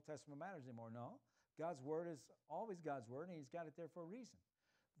 nothing in the Old Testament matters anymore. No, God's Word is always God's Word, and he's got it there for a reason.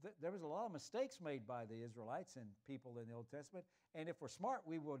 There was a lot of mistakes made by the Israelites and people in the Old Testament, and if we're smart,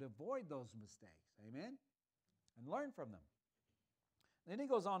 we would avoid those mistakes. Amen? And learn from them. Then he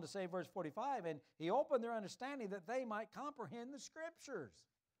goes on to say, verse 45, and he opened their understanding that they might comprehend the Scriptures.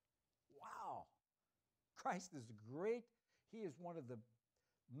 Wow. Christ is great. He is one of the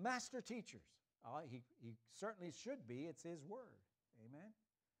master teachers. He certainly should be. It's his word. Amen?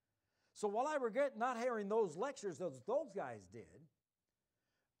 So while I regret not hearing those lectures those guys did,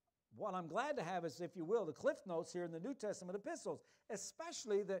 what I'm glad to have is, if you will, the cliff notes here in the New Testament epistles,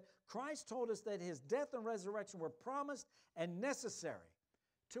 especially that Christ told us that his death and resurrection were promised and necessary.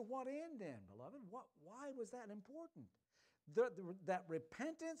 To what end then, beloved? Why was that important? That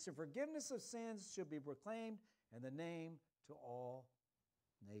repentance and forgiveness of sins should be proclaimed in the name to all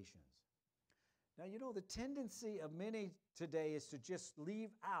nations. Now, the tendency of many today is to just leave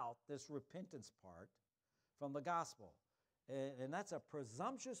out this repentance part from the gospel. And that's a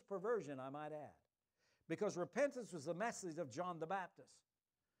presumptuous perversion, I might add. Because repentance was the message of John the Baptist.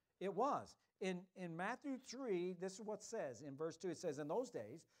 It was. In Matthew 3, this is what it says. In verse 2, it says, in those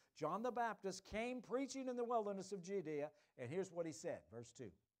days, John the Baptist came preaching in the wilderness of Judea. And here's what he said, verse 2.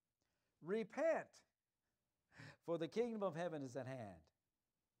 Repent, for the kingdom of heaven is at hand.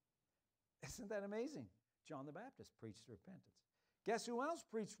 Isn't that amazing? John the Baptist preached repentance. Guess who else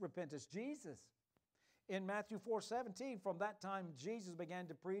preached repentance? Jesus. In Matthew 4:17, from that time Jesus began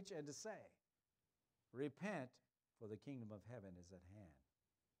to preach and to say, repent, for the kingdom of heaven is at hand,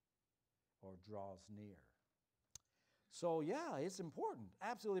 or draws near. So yeah, it's important,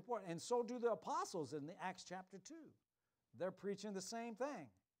 absolutely important. And so do the apostles in the Acts chapter 2. They're preaching the same thing.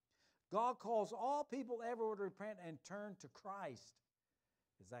 God calls all people everywhere to repent and turn to Christ.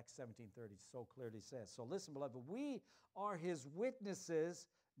 as Acts 17:30 so clearly says. So listen, beloved, we are his witnesses,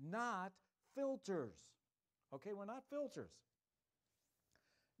 not filters. Okay, we're not filters.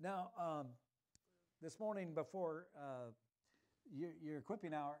 Now, this morning before your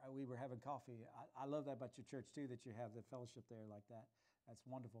equipping hour, we were having coffee. I love that about your church, too, that you have the fellowship there like that. That's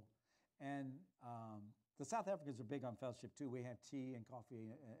wonderful. And the South Africans are big on fellowship, too. We have tea and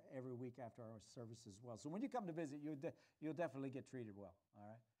coffee every week after our service as well. So when you come to visit, you'll definitely get treated well, all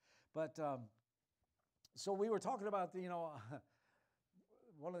right? But so we were talking about,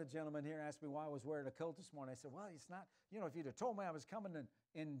 one of the gentlemen here asked me why I was wearing a coat this morning. I said, well, it's not, if you'd have told me I was coming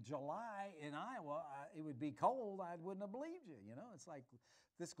in July in Iowa, it would be cold. I wouldn't have believed you, It's like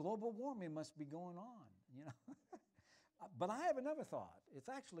this global warming must be going on, But I have another thought. It's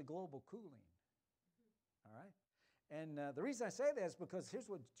actually global cooling, all right? And the reason I say that is because here's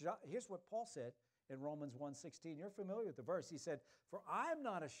what Paul said in Romans 1:16. You're familiar with the verse. He said, for I'm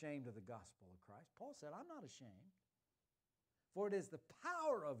not ashamed of the gospel of Christ. Paul said, I'm not ashamed. For it is the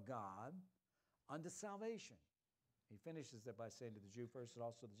power of God unto salvation. He finishes it by saying to the Jew first and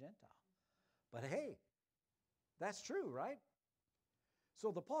also the Gentile. But hey, that's true, right?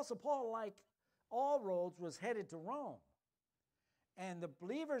 So the Apostle Paul, like all roads, was headed to Rome. And the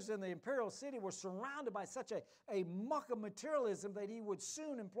believers in the imperial city were surrounded by such a muck of materialism that he would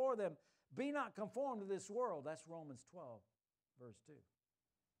soon implore them, be not conformed to this world. That's Romans 12, verse 2.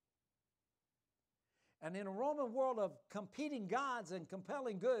 And in a Roman world of competing gods and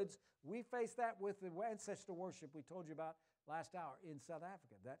compelling goods, we face that with the ancestor worship we told you about last hour in South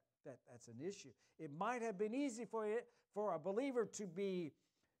Africa. That's an issue. It might have been easy for a believer to be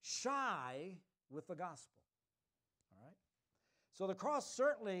shy with the gospel. All right? So the cross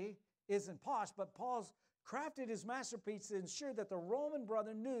certainly isn't posh, but Paul's crafted his masterpiece to ensure that the Roman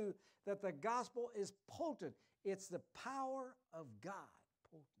brother knew that the gospel is potent. It's the power of God.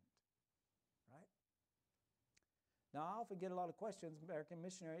 Now, I often get a lot of questions, American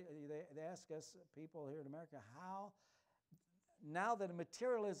missionary, they ask us, people here in America, how, now that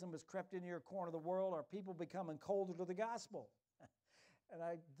materialism has crept into your corner of the world, are people becoming colder to the gospel? And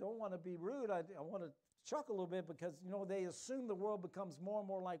I don't want to be rude. I want to chuckle a little bit because, they assume the world becomes more and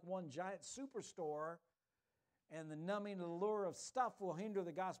more like one giant superstore and the numbing allure of stuff will hinder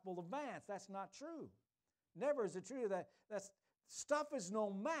the gospel advance. That's not true. Never is it true that stuff is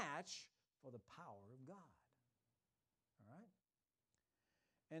no match for the power of God.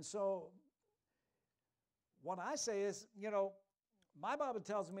 And so what I say is, my Bible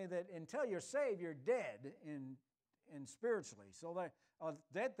tells me that until you're saved, you're dead in spiritually. So a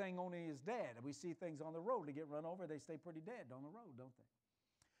dead thing only is dead. We see things on the road. They get run over, they stay pretty dead on the road, don't they?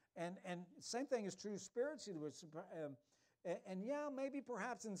 And same thing is true spiritually. And yeah, maybe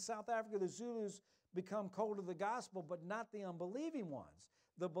perhaps in South Africa, the Zulus become cold to the gospel, but not the unbelieving ones.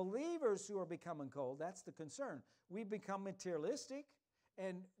 The believers who are becoming cold, that's the concern. We become materialistic,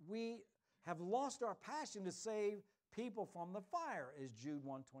 and we have lost our passion to save people from the fire, as Jude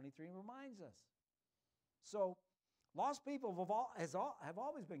 1:23 reminds us. So, lost people have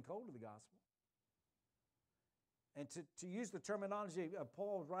always been cold to the gospel. And to use the terminology of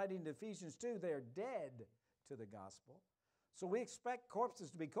Paul writing to Ephesians 2, they're dead to the gospel. So we expect corpses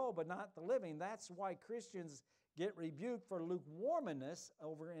to be cold, but not the living. That's why Christians get rebuked for lukewarmness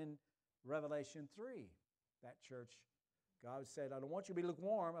over in Revelation 3. That church, God said, I don't want you to be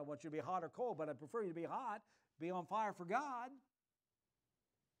lukewarm. I want you to be hot or cold, but I prefer you to be hot, be on fire for God.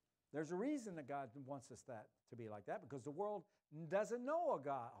 There's a reason that God wants us to be like that, because the world doesn't know a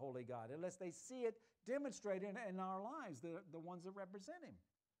God, holy God, unless they see it demonstrated in our lives, the ones that represent Him.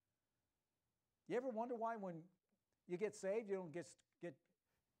 You ever wonder why when you get saved, you don't get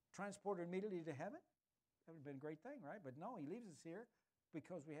transported immediately to heaven? That would have been a great thing, right? But no, He leaves us here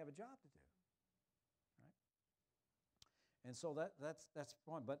because we have a job to do. Right? And so that's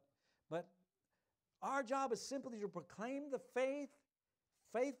fun. But our job is simply to proclaim the faith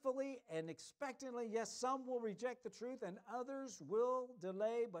faithfully and expectantly. Yes, some will reject the truth and others will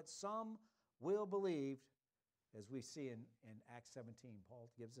delay, but some will believe, as we see in Acts 17. Paul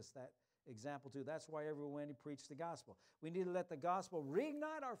gives us that example too. That's why everywhere he preached the gospel. We need to let the gospel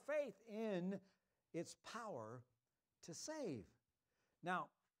reignite our faith in its power to save. Now,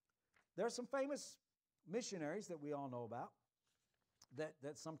 there are some famous missionaries that we all know about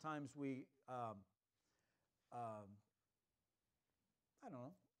that sometimes we, I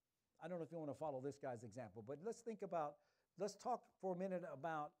don't know if you want to follow this guy's example, but let's talk for a minute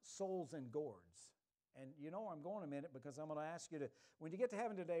about souls and gourds. And you know where I'm going in a minute, because I'm going to ask you to, when you get to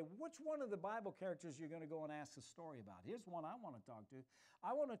heaven today, which one of the Bible characters you're going to go and ask a story about? Here's one I want to talk to.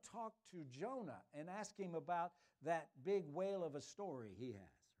 I want to talk to Jonah and ask him about that big whale of a story he has,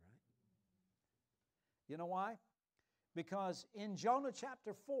 right? You know why? Because in Jonah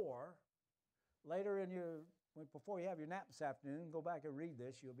chapter 4, later in before you have your nap this afternoon, go back and read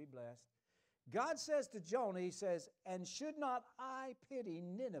this, you'll be blessed. God says to Jonah, he says, "And should not I pity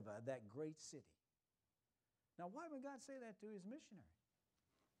Nineveh, that great city?" Now, why would God say that to his missionary?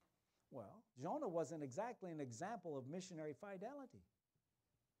 Well, Jonah wasn't exactly an example of missionary fidelity.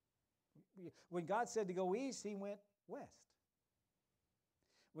 When God said to go east, he went west.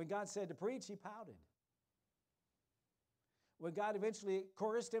 When God said to preach, he pouted. When God eventually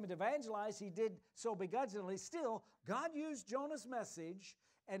coerced him to evangelize, he did so begrudgingly. Still, God used Jonah's message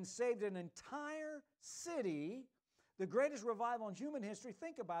and saved an entire city, the greatest revival in human history.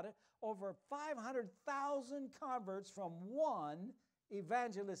 Think about it, over 500,000 converts from one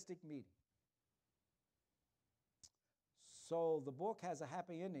evangelistic meeting. So the book has a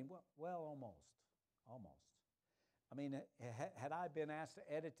happy ending. Well, almost. I mean, had I been asked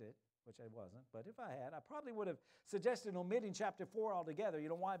to edit it, which I wasn't, but if I had, I probably would have suggested omitting chapter 4 altogether. You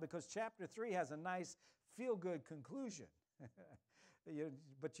know why? Because chapter 3 has a nice feel-good conclusion.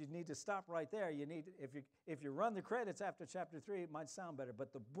 But you need to stop right there. You need, if you run the credits after chapter 3, it might sound better.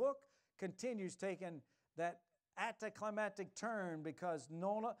 But the book continues taking that anticlimactic turn, because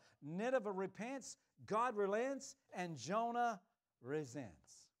Nineveh repents, God relents, and Jonah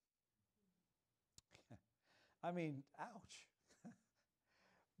resents. I mean, ouch.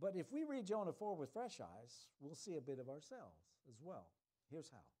 But if we read Jonah 4 with fresh eyes, we'll see a bit of ourselves as well. Here's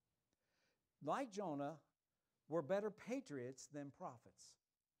how. Like Jonah, we're better patriots than prophets.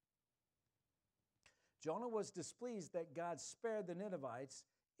 Jonah was displeased that God spared the Ninevites,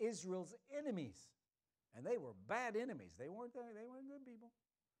 Israel's enemies. And they were bad enemies. They weren't good people.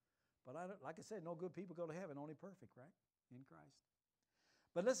 But like I said, no good people go to heaven, only perfect, right? In Christ.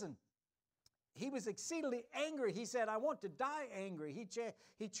 But listen, he was exceedingly angry. He said, "I want to die angry."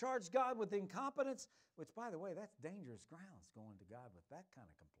 He charged God with incompetence, which, by the way, that's dangerous grounds, going to God with that kind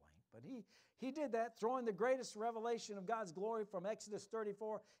of complaint. But he did that, throwing the greatest revelation of God's glory from Exodus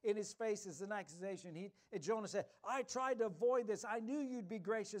 34 in his face as an accusation. Jonah said, "I tried to avoid this. I knew you'd be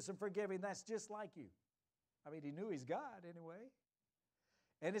gracious and forgiving. That's just like you." I mean, he knew he's God anyway.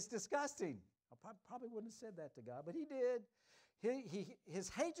 And it's disgusting. I probably wouldn't have said that to God, but he did. His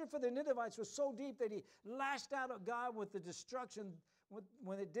hatred for the Ninevites was so deep that he lashed out at God with the destruction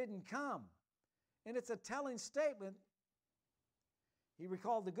when it didn't come. And it's a telling statement. He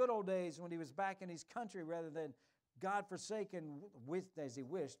recalled the good old days when he was back in his country rather than God-forsaken, as he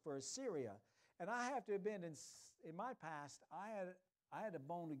wished, for Assyria. And I have to admit, in my past, I had a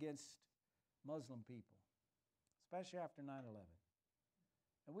bone against Muslim people, especially after 9/11.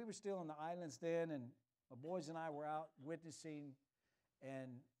 And we were still in the islands then, and my boys and I were out witnessing,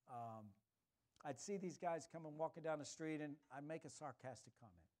 and I'd see these guys coming walking down the street, and I'd make a sarcastic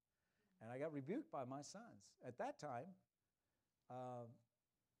comment. And I got rebuked by my sons. At that time,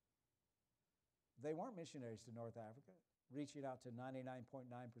 they weren't missionaries to North Africa, reaching out to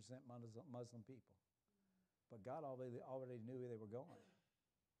 99.9% Muslim people. But God already knew they were going,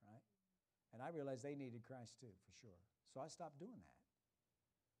 right? And I realized they needed Christ too, for sure. So I stopped doing that.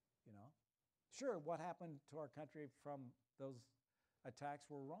 You know, sure, what happened to our country from those attacks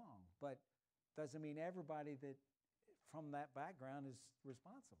were wrong, but doesn't mean everybody that from that background is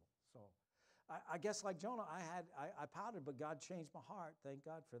responsible. So I guess like Jonah, I pouted, but God changed my heart. Thank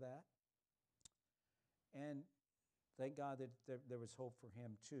God for that. And thank God that there was hope for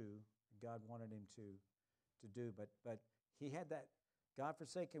him too. God wanted him to do, but he had that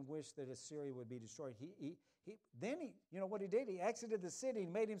God-forsaken wish that Assyria would be destroyed. Then you know what he did? He exited the city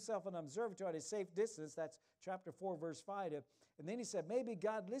and made himself an observatory at a safe distance. That's chapter 4, verse 5. And then he said, "Maybe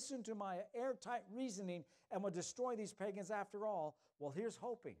God listened to my airtight reasoning and will destroy these pagans after all." Well, here's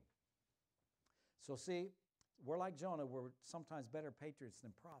hoping. So see, we're like Jonah. We're sometimes better patriots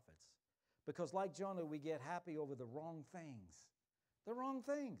than prophets. Because like Jonah, we get happy over the wrong things. The wrong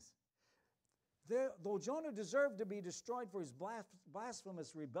things. Though Jonah deserved to be destroyed for his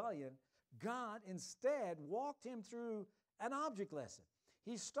blasphemous rebellion, God instead walked him through an object lesson.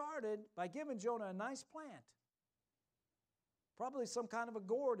 He started by giving Jonah a nice plant. Probably some kind of a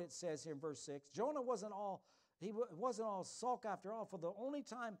gourd, it says here in verse 6. Jonah wasn't all sulk after all. For the only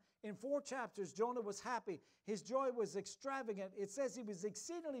time in 4 chapters Jonah was happy. His joy was extravagant. It says he was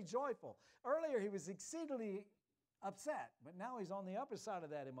exceedingly joyful. Earlier he was exceedingly upset, but now he's on the upper side of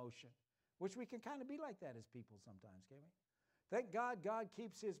that emotion, which we can kind of be like that as people sometimes, can't we? Thank God God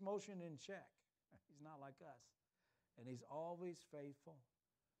keeps his motion in check. He's He's not like us. And He's always faithful.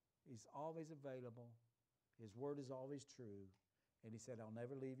 He's always available. His word is always true. And He said, I'll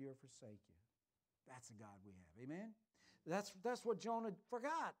never leave you or forsake you. That's the God we have. Amen? That's what Jonah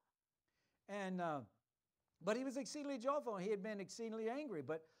forgot. And but he was exceedingly joyful. He had been exceedingly angry.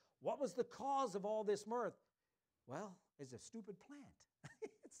 But what was the cause of all this mirth? Well, it's a stupid plant.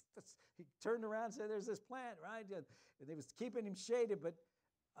 He turned around and said, there's this plant, right? And it was keeping him shaded, but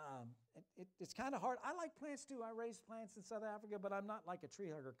it's kind of hard. I like plants too. I raise plants in South Africa, but I'm not like a tree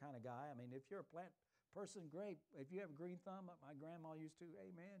hugger kind of guy. I mean, if you're a plant person, great. If you have a green thumb, like my grandma used to,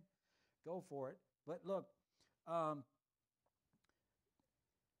 amen, go for it. But look,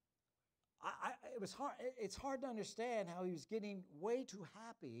 it was hard. It's hard to understand how he was getting way too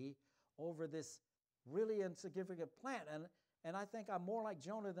happy over this really insignificant plant. And I think I'm more like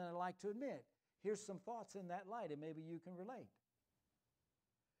Jonah than I like to admit. Here's some thoughts in that light, and maybe you can relate.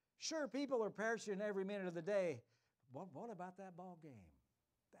 Sure, people are perishing every minute of the day. But what about that ball game?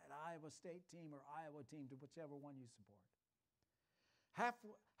 That Iowa State team or Iowa team, to whichever one you support.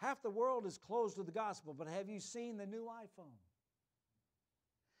 Half the world is closed to the gospel, but have you seen the new iPhone?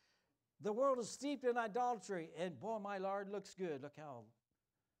 The world is steeped in idolatry, and boy, my Lord, looks good. Look how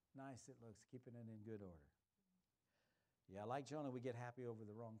nice it looks, keeping it in good order. Yeah, like Jonah, we get happy over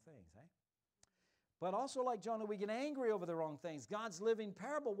the wrong things, eh? But also like Jonah, we get angry over the wrong things. God's living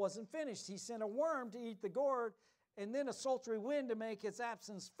parable wasn't finished. He sent a worm to eat the gourd, and then a sultry wind to make its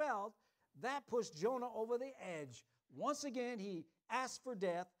absence felt. That pushed Jonah over the edge. Once again, he asked for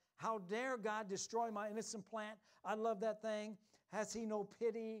death. How dare God destroy my innocent plant? I love that thing. Has He no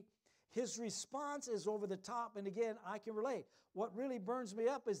pity? His response is over the top, and again, I can relate. What really burns me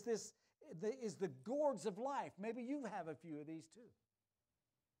up is the gourds of life. Maybe you have a few of these too.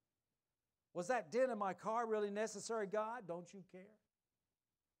 Was that dent in my car really necessary, God? Don't you care?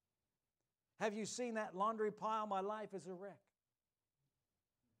 Have you seen that laundry pile? My life is a wreck.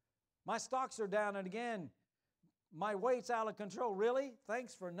 My stocks are down, and again, my weight's out of control. Really?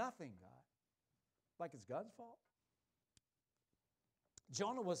 Thanks for nothing, God. Like it's God's fault?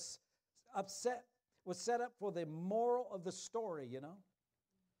 Jonah was upset, was set up for the moral of the story, you know,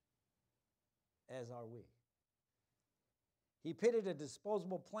 as are we. He pitied a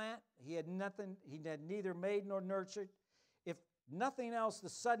disposable plant. He had nothing, he had neither made nor nurtured. If nothing else, the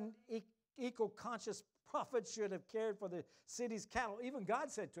sudden eco-conscious prophet should have cared for the city's cattle. Even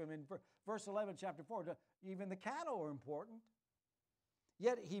God said to him in verse 11, chapter 4, even the cattle are important.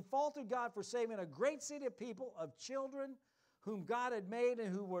 Yet he faulted God for saving a great city of people, of children whom God had made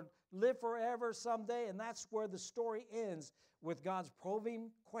and who would live forever someday. And that's where the story ends, with God's probing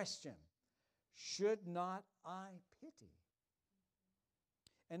question, should not I pity?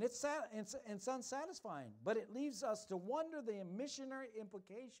 And it's unsatisfying, but it leaves us to wonder the missionary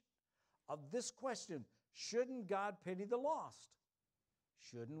implication of this question. Shouldn't God pity the lost?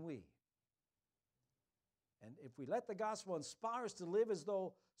 Shouldn't we? And if we let the gospel inspire us to live as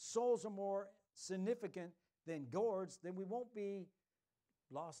though souls are more significant than gourds, then we won't be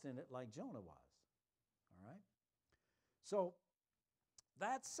lost in it like Jonah was. All right? So,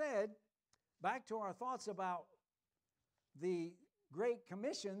 that said, back to our thoughts about the Great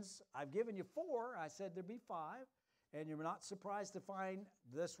Commissions. I've given you 4. I said there'd be 5. And you're not surprised to find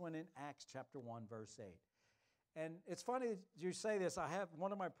this one in Acts chapter 1, verse 8. And it's funny that you say this. I have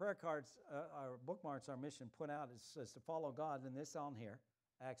one of my prayer cards, our bookmarks, our mission put out, it says to follow God, and this on here,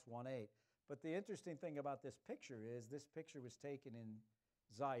 Acts 1:8. But the interesting thing about this picture is this picture was taken in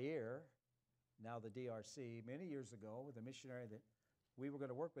Zaire, now the DRC, many years ago with a missionary that we were going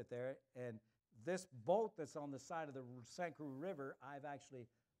to work with there. And this boat that's on the side of the Sankuru River, I've actually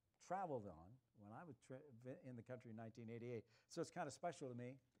traveled on when I was in the country in 1988. So it's kind of special to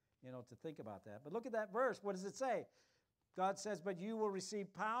me, you know, to think about that. But look at that verse. What does it say? God says, but you will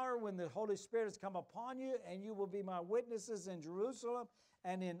receive power when the Holy Spirit has come upon you, and you will be my witnesses in Jerusalem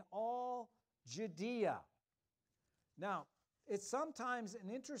and in all Judea. Now, it's sometimes an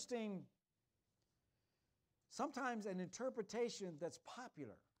interpretation that's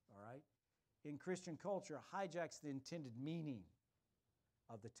popular, all right, in Christian culture hijacks the intended meaning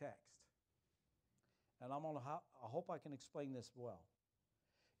of the text. And I hope I can explain this well.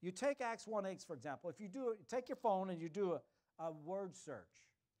 You take Acts 1:8, for example. If you take your phone and you do a word search.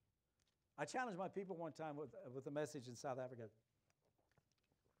 I challenged my people one time with a message in South Africa.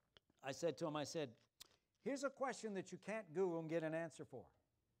 I said to them, here's a question that you can't Google and get an answer for.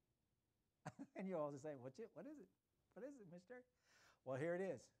 And you all say, what is it? What is it, mister? Well, here it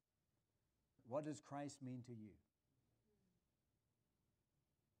is. What does Christ mean to you?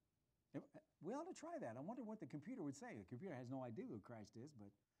 We ought to try that. I wonder what the computer would say. The computer has no idea who Christ is, but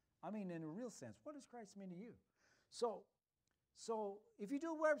I mean, in a real sense, what does Christ mean to you? So if you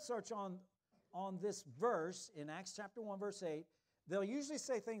do a web search on this verse in Acts chapter 1, verse 8, they'll usually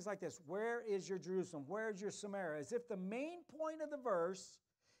say things like this: where is your Jerusalem? Where is your Samaria? As if the main point of the verse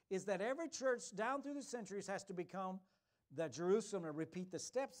is that every church down through the centuries has to become the Jerusalem and repeat the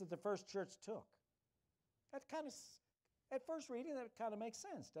steps that the first church took. That kind of, at first reading, that kind of makes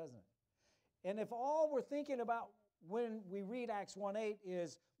sense, doesn't it? And if all we're thinking about when we read Acts 1:8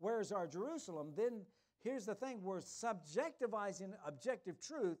 is, where's our Jerusalem? Then here's the thing, we're subjectivizing objective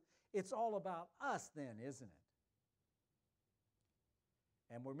truth. It's all about us then, isn't it?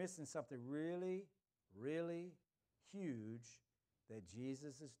 And we're missing something really, really huge that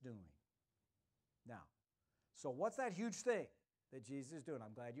Jesus is doing. Now, so what's that huge thing that Jesus is doing?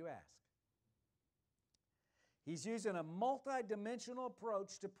 I'm glad you asked. He's using a multidimensional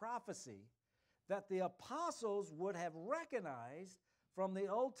approach to prophecy that the apostles would have recognized from the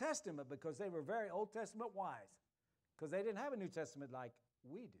Old Testament, because they were very Old Testament wise, because they didn't have a New Testament like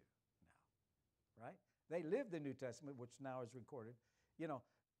we do now, right? They lived the New Testament, which now is recorded. You know,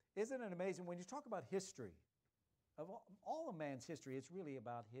 isn't it amazing when you talk about history, of all of man's history, it's really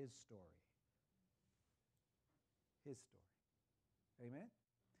about his story. His story. Amen?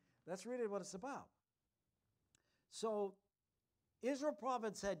 That's really what it's about. So, Israel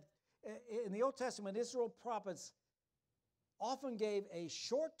prophets had, in the Old Testament, Israel prophets often gave a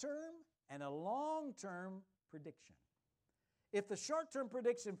short-term and a long-term prediction. If the short-term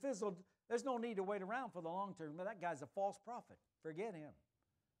prediction fizzled, there's no need to wait around for the long-term. That guy's a false prophet. Forget him.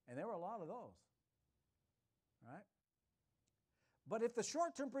 And there were a lot of those. Right? But if the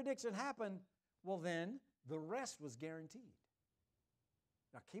short-term prediction happened, well then, the rest was guaranteed.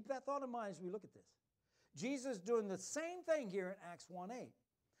 Now keep that thought in mind as we look at this. Jesus is doing the same thing here in Acts 1:8.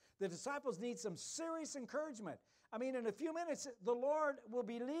 The disciples need some serious encouragement. I mean, in a few minutes, the Lord will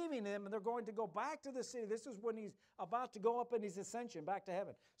be leaving them, and they're going to go back to the city. This is when he's about to go up in his ascension back to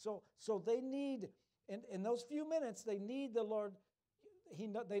heaven. So they need, in those few minutes, they need the Lord.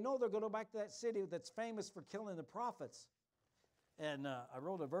 They know they're going to go back to that city that's famous for killing the prophets. And I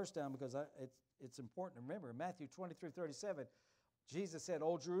wrote a verse down because it's important to remember. In Matthew 23:37, Jesus said,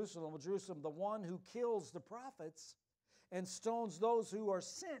 "O Jerusalem, O Jerusalem, the one who kills the prophets and stones those who are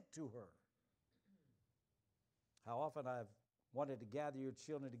sent to her." How often I've wanted to gather your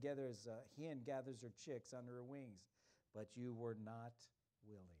children together as a hen gathers her chicks under her wings, but you were not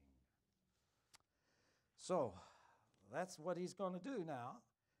willing. So that's what he's going to do now.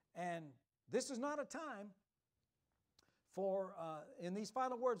 And this is not a time for, in these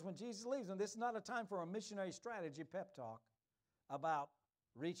final words when Jesus leaves them, this is not a time for a missionary strategy pep talk about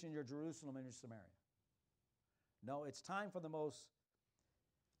reaching your Jerusalem and your Samaria. No, it's time for the most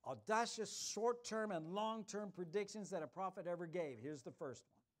audacious short-term and long-term predictions that a prophet ever gave. Here's the first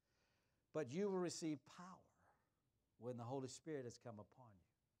one. But you will receive power when the Holy Spirit has come upon you.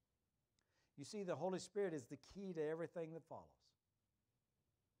 You see, the Holy Spirit is the key to everything that follows.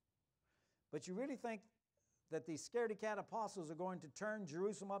 But you really think that these scaredy-cat apostles are going to turn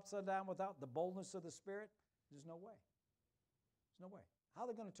Jerusalem upside down without the boldness of the Spirit? There's no way. There's no way. How are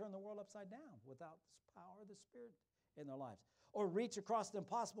they going to turn the world upside down without the power of the Spirit in their lives? Or reach across the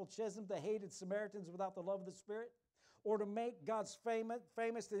impossible chasm the hated Samaritans without the love of the Spirit? Or to make God's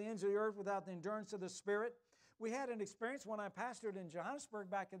famous to the ends of the earth without the endurance of the Spirit? We had an experience when I pastored in Johannesburg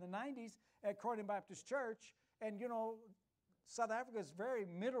back in the 90s at Croydon Baptist Church. And, you know, South Africa is very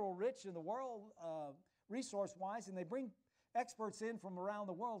mineral rich in the world, resource-wise, and they bring experts in from around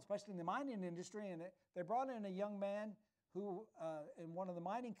the world, especially in the mining industry. And they brought in a young man who, in one of the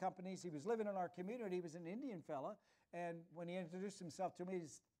mining companies, he was living in our community. He was an Indian fella. And when he introduced himself to me,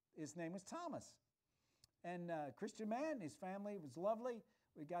 his name was Thomas. And Christian man, his family was lovely.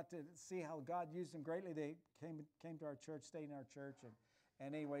 We got to see how God used him greatly. They came to our church, stayed in our church.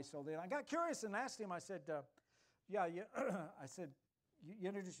 And anyway, so then I got curious and asked him, I said, I said, you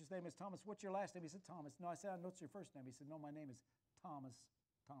introduced your name as Thomas. What's your last name? He said, Thomas. No, I said, what's your first name? He said, no, my name is Thomas.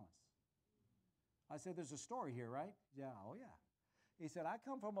 I said, there's a story here, right? Yeah, oh yeah. He said, I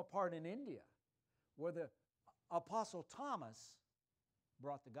come from a part in India where the Apostle Thomas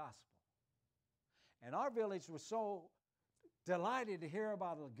brought the gospel. And our village was so delighted to hear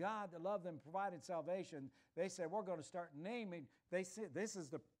about a God that loved them and provided salvation. They said, we're going to start naming. They said, this is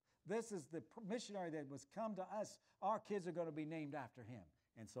the missionary that was come to us. Our kids are going to be named after him.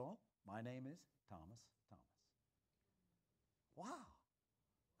 And so my name is Thomas. Wow,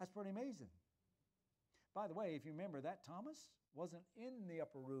 that's pretty amazing. By the way, if you remember, that Thomas wasn't in the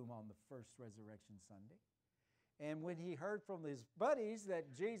upper room on the first resurrection Sunday. And when he heard from his buddies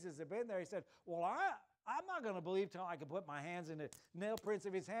that Jesus had been there, he said, well, I'm not going to believe till I can put my hands in the nail prints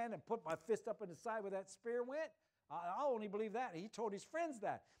of his hand and put my fist up in the side where that spear went. I'll only believe that. He told his friends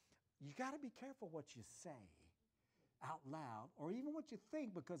that. You got to be careful what you say out loud or even what you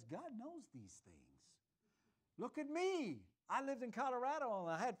think, because God knows these things. Look at me. I lived in Colorado,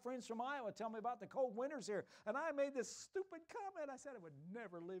 and I had friends from Iowa tell me about the cold winters here, and I made this stupid comment. I said I would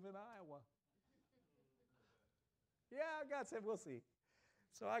never live in Iowa. Yeah, God said, we'll see.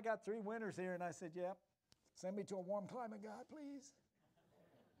 So I got 3 winters here, and I said, yep, send me to a warm climate, God, please.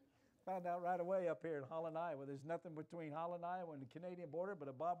 Found out right away up here in Holland, Iowa, there's nothing between Holland, Iowa and the Canadian border but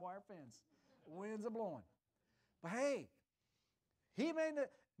a barbed wire fence. Winds are blowing. But hey, he made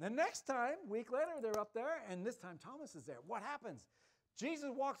the next time, a week later, they're up there, and this time Thomas is there. What happens?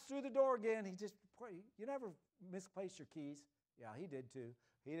 Jesus walks through the door again. You never misplace your keys. Yeah, he did too.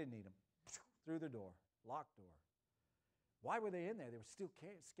 He didn't need them. Through the door, locked door. Why were they in there? They were still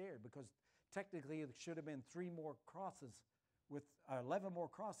scared, because technically it should have been 3 more crosses, with 11 more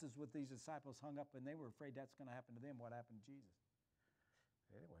crosses with these disciples hung up, and they were afraid that's going to happen to them. What happened to Jesus?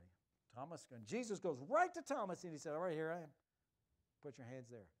 Anyway, Jesus goes right to Thomas, and he said, all right, here I am. Put your hands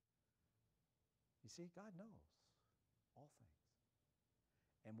there. You see, God knows all things.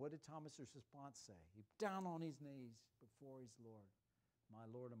 And what did Thomas' response say? He down on his knees before his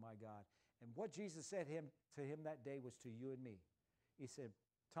Lord and my God. And what Jesus said to him that day was to you and me. He said,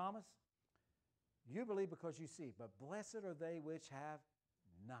 Thomas, you believe because you see, but blessed are they which have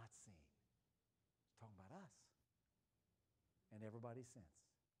not seen. He's talking about us. And everybody since.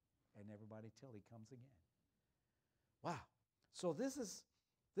 And everybody till he comes again. Wow. So this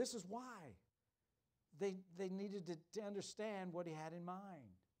is why they needed to understand what he had in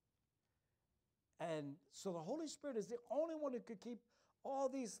mind. And so the Holy Spirit is the only one who could keep all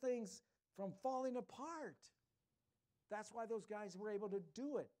these things from falling apart. That's why those guys were able to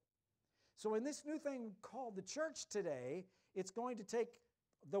do it. So in this new thing called the church today, it's going to take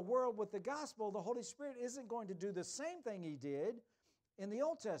the world with the gospel. The Holy Spirit isn't going to do the same thing he did in the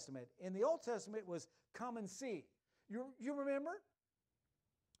Old Testament. In the Old Testament, it was come and see. You remember?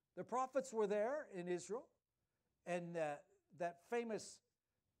 The prophets were there in Israel, and that famous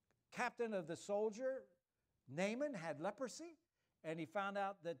captain of the soldier, Naaman, had leprosy, and he found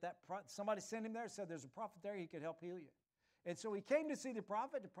out that somebody sent him there and said, there's a prophet there, he could help heal you. And so he came to see the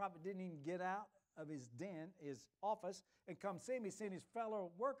prophet. The prophet didn't even get out of his den, his office, and come see him. He sent his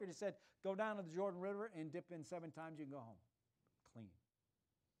fellow worker. He said, go down to the Jordan River and dip in 7 times, you can go home clean.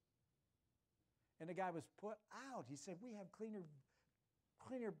 And the guy was put out. He said, we have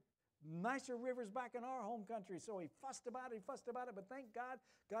cleaner, nicer rivers back in our home country. So he fussed about it, but thank God,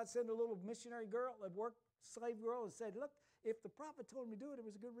 God sent a little missionary girl that worked, slave girl, and said, look, if the prophet told him to do it, it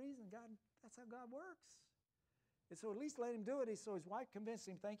was a good reason. God, that's how God works. And so at least let him do it. So his wife convinced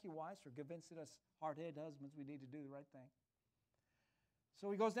him, thank you, wives, for convincing us hard-headed husbands we need to do the right thing. So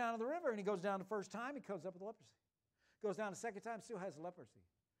he goes down to the river, and he goes down the first time, he comes up with leprosy. Goes down the second time, still has leprosy.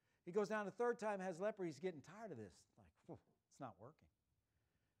 He goes down the third time, has leprosy. He's getting tired of this. Like, it's not working.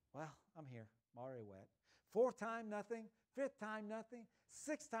 Well, I'm here. I'm already wet. 4th time, nothing. 5th time, nothing.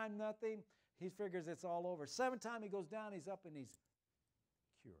 6th time, nothing. He figures it's all over. 7th time, he goes down, he's up, and he's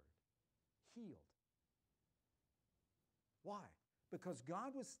cured, healed. Why? Because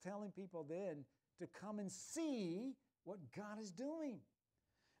God was telling people then to come and see what God is doing.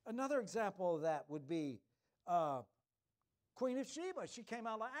 Another example of that would be Queen of Sheba. She came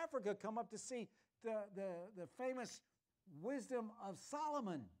out of Africa, come up to see the famous wisdom of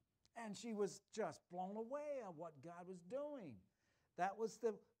Solomon. And she was just blown away at what God was doing. That was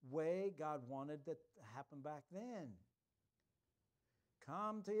the way God wanted that to happen back then.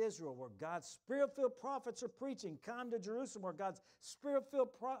 Come to Israel, where God's spirit-filled prophets are preaching. Come to Jerusalem, where God's spirit-filled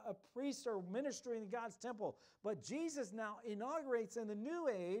priests are ministering in God's temple. But Jesus now inaugurates in the new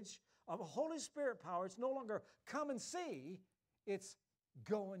age of Holy Spirit power. It's no longer come and see, it's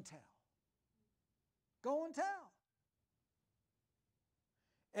go and tell. Go and tell.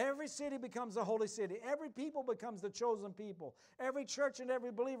 Every city becomes a holy city. Every people becomes the chosen people. Every church and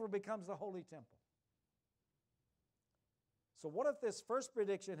every believer becomes the holy temple. So what if this first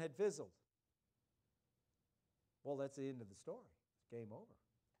prediction had fizzled? Well, that's the end of the story. It's game over.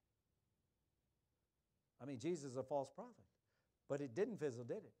 I mean, Jesus is a false prophet. But it didn't fizzle,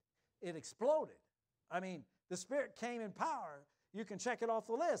 did it? It exploded. I mean, the Spirit came in power. You can check it off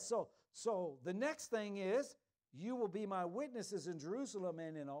the list. So the next thing is, you will be my witnesses in Jerusalem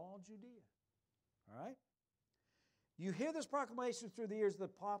and in all Judea. All right? You hear this proclamation through the ears of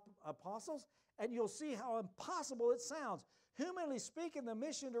the apostles, and you'll see how impossible it sounds. Humanly speaking, the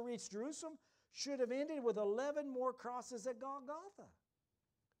mission to reach Jerusalem should have ended with 11 more crosses at Golgotha.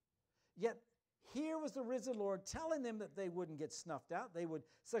 Yet Here was the risen Lord telling them that they wouldn't get snuffed out. They would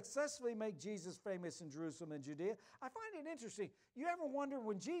successfully make Jesus famous in Jerusalem and Judea. I find it interesting. You ever wonder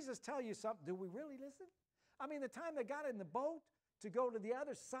when Jesus tells you something, do we really listen? I mean, the time they got in the boat to go to the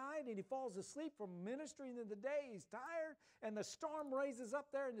other side and he falls asleep from ministering in the day, he's tired, and the storm raises up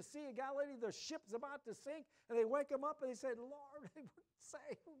there in the Sea of Galilee, the ship's about to sink, and they wake him up and they say, Lord,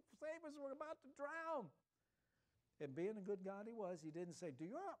 save us, we're about to drown. And being a good God he was, he didn't say, do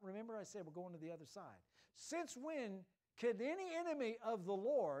you not remember I said we're going to the other side? Since when can any enemy of the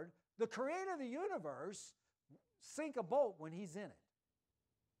Lord, the creator of the universe, sink a boat when he's in it?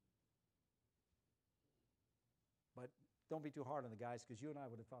 But don't be too hard on the guys, because you and I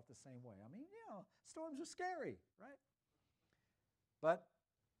would have thought the same way. I mean, storms are scary, right? But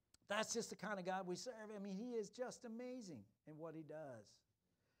that's just the kind of God we serve. I mean, he is just amazing in what he does.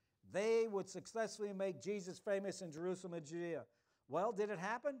 They would successfully make Jesus famous in Jerusalem and Judea. Well, did it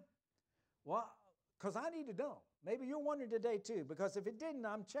happen? Well, because I need to know. Maybe you're wondering today too, because if it didn't,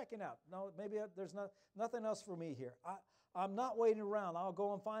 I'm checking out. No, maybe there's nothing else for me here. I'm not waiting around. I'll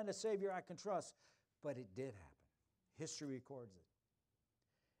go and find a Savior I can trust. But it did happen. History records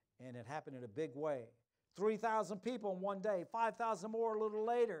it. And it happened in a big way. 3,000 people in one day, 5,000 more a little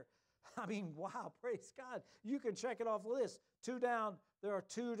later. I mean, wow, praise God. You can check it off the list. 2 down, there are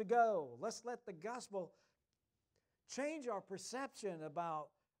 2 to go. Let's let the gospel change our perception about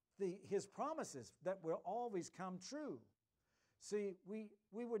his promises that will always come true. See, we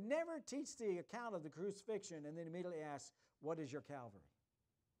would never teach the account of the crucifixion and then immediately ask, what is your Calvary?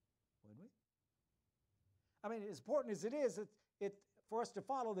 Would we? I mean, as important as it is, for us to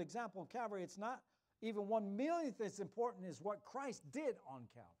follow the example of Calvary, it's not even 1/millionth as important as what Christ did on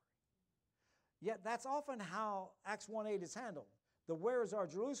Calvary. Yet that's often how Acts 1:8 is handled. The whereas are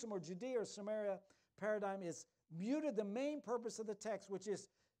Jerusalem or Judea or Samaria paradigm is muted the main purpose of the text, which is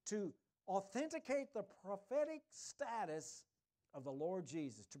to authenticate the prophetic status of the Lord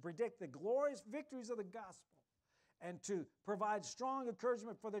Jesus, to predict the glorious victories of the gospel, and to provide strong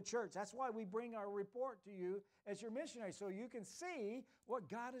encouragement for the church. That's why we bring our report to you as your missionary, so you can see what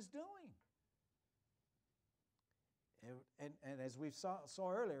God is doing. And as we saw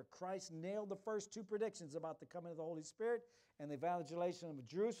earlier, Christ nailed the first 2 predictions about the coming of the Holy Spirit and the evangelization of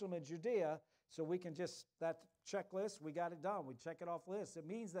Jerusalem and Judea. So we can that checklist, we got it done. We check it off the list. It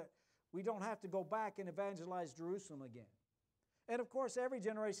means that we don't have to go back and evangelize Jerusalem again. And of course, every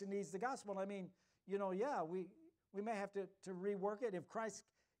generation needs the gospel. I mean, we may have to rework it. If Christ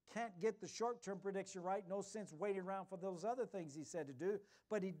can't get the short-term prediction right, no sense waiting around for those other things he said to do.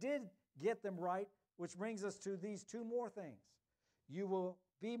 But he did get them right, which brings us to these 2 more things. You will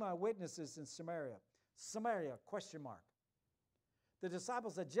be my witnesses in Samaria. Samaria, question mark. The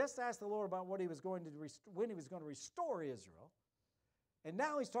disciples had just asked the Lord about when he was going to restore Israel. And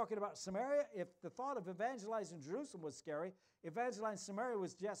now he's talking about Samaria. If the thought of evangelizing Jerusalem was scary, evangelizing Samaria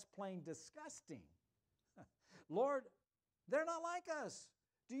was just plain disgusting. Lord, they're not like us.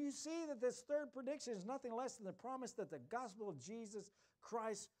 Do you see that this 3rd prediction is nothing less than the promise that the gospel of Jesus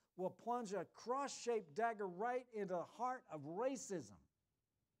Christ will plunge a cross-shaped dagger right into the heart of racism?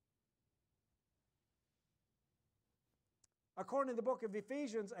 According to the book of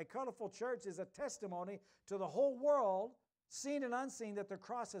Ephesians, a colorful church is a testimony to the whole world, seen and unseen, that the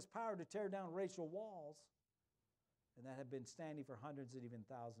cross has power to tear down racial walls, and that have been standing for hundreds and even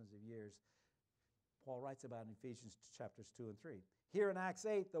thousands of years. Paul writes about in Ephesians chapters 2 and 3. Here in Acts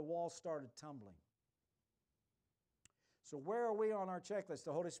 8, the walls started tumbling. So where are we on our checklist?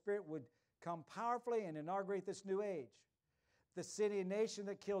 The Holy Spirit would come powerfully and inaugurate this new age. The city and nation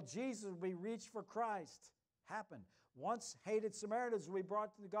that killed Jesus would be reached for Christ. Happened. Once hated Samaritans will be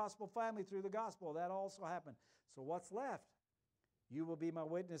brought to the gospel family through the gospel. That also happened. So what's left? You will be my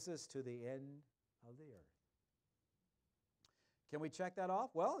witnesses to the end of the earth. Can we check that off?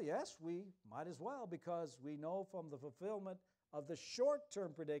 Well, yes, we might as well, because we know from the fulfillment of the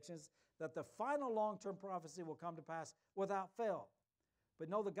short-term predictions that the final long-term prophecy will come to pass without fail. But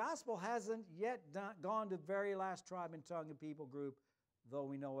no, the gospel hasn't yet gone to the very last tribe and tongue and people group, though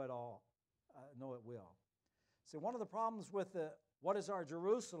we know it will. See, one of the problems with the what is our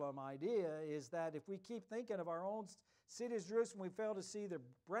Jerusalem idea is that if we keep thinking of our own city as Jerusalem, we fail to see the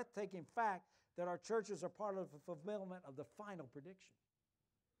breathtaking fact that our churches are part of the fulfillment of the final prediction.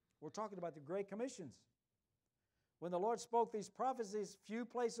 We're talking about the Great Commissions. When the Lord spoke these prophecies, few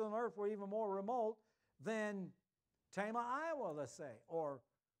places on earth were even more remote than Tama, Iowa, let's say, or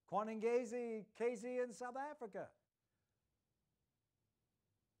Kwanangezi, KZ in South Africa.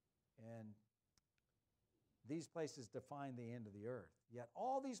 And these places define the end of the earth. Yet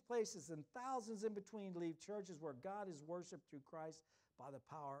all these places and thousands in between leave churches where God is worshiped through Christ by the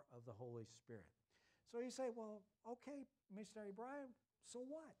power of the Holy Spirit. So you say, well, okay, Missionary Brian, so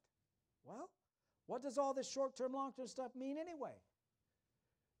what? Well, what does all this short-term, long-term stuff mean anyway?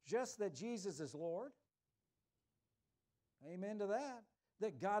 Just that Jesus is Lord. Amen to that.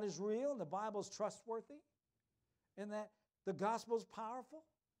 That God is real and the Bible is trustworthy. And that the gospel is powerful.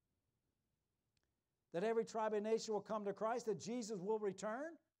 That every tribe and nation will come to Christ. That Jesus will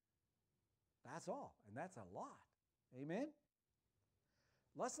return. That's all. And that's a lot. Amen?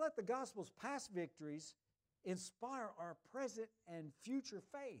 Let's let the gospel's past victories inspire our present and future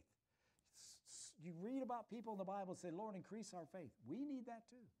faith. You read about people in the Bible and say, Lord, increase our faith. We need that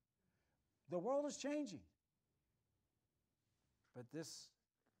too. The world is changing. But this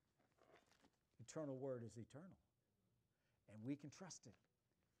eternal word is eternal. And we can trust it.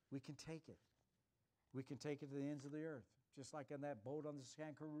 We can take it. We can take it to the ends of the earth. Just like on that boat on the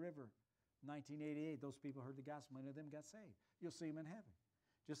Scancro River, 1988, those people heard the gospel. Many of them got saved. You'll see them in heaven.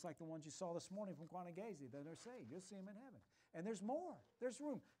 Just like the ones you saw this morning from Quanagazi, that are saved. You'll see them in heaven. And there's more. There's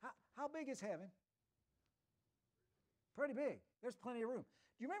room. How big is heaven? Pretty big. There's plenty of room.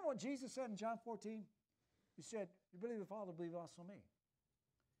 Do you remember what Jesus said in John 14? He said, you believe the Father, believe also me.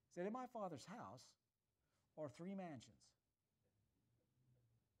 He said, in my Father's house are 3 mansions.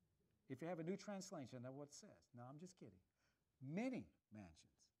 If you have a new translation, that's what it says. No, I'm just kidding. Many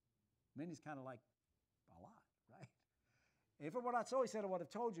mansions. Many is kind of like a lot, right? If it were not so, he said, I would have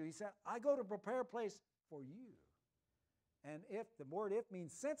told you. He said, I go to prepare a place for you. And if the word if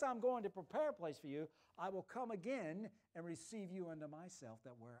means, since I'm going to prepare a place for you, I will come again and receive you unto myself,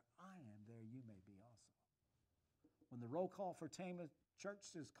 that where I am, there you may be also. When the roll call for Tama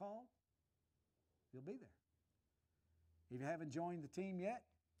Church is called, you'll be there. If you haven't joined the team yet,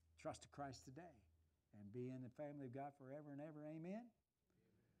 trust in Christ today and be in the family of God forever and ever. Amen?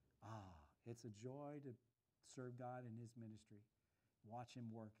 It's a joy to serve God in His ministry, watch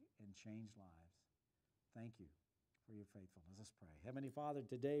Him work and change lives. Thank you for your faithfulness. Let's pray. Heavenly Father,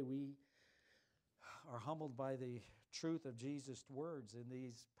 today we are humbled by the truth of Jesus' words in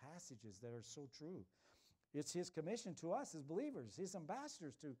these passages that are so true. It's His commission to us as believers, His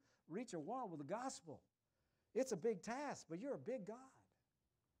ambassadors, to reach a world with the gospel. It's a big task, but you're a big God.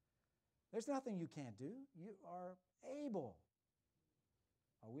 There's nothing you can't do. You are able.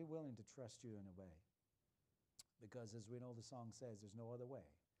 Are we willing to trust you and obey? Because as we know the song says, there's no other way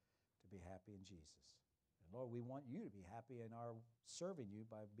to be happy in Jesus. And Lord, we want you to be happy in our serving you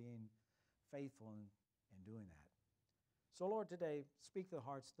by being faithful in doing that. So Lord, today, speak to the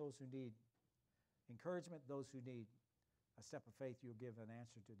hearts, those who need encouragement, those who need a step of faith. You'll give an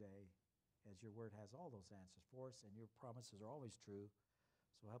answer today, as your word has all those answers for us, and your promises are always true.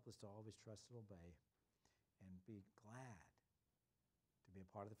 So help us to always trust and obey and be glad to be a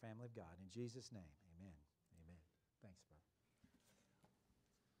part of the family of God. In Jesus' name, amen. Amen. Thanks, brother.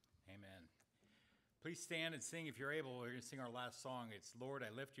 Amen. Please stand and sing if you're able. We're going to sing our last song. It's Lord, I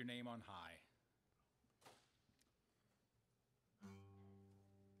Lift Your Name on High.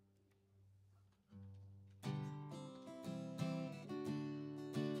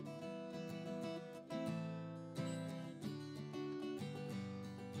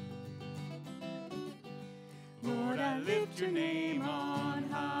 Lord, I lift your name on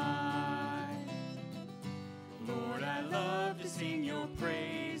high. Lord, I love to sing your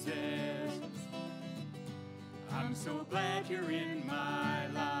praises. I'm so glad you're in my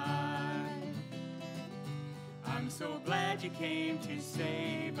life. I'm so glad you came to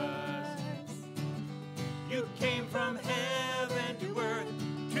save us. You came from heaven to earth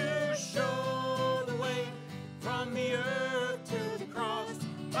to show the way, from the earth to the cross,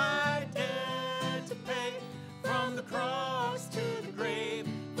 my debt to pay. From the cross to the grave,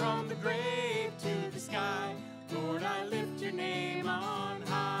 from the grave to the sky, Lord, I lift your name on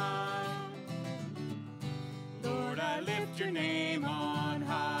high. Lord, I lift your name on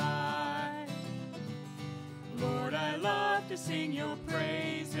high. Lord, I love to sing your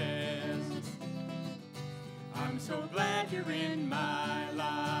praises. I'm so glad you're in my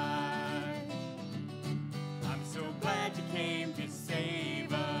life. I'm so glad you came to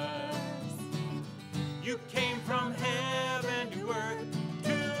save us. You came from heaven to earth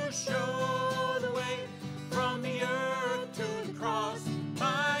to show the way, from the earth to the cross,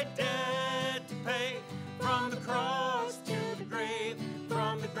 my debt to pay. From the cross to the grave,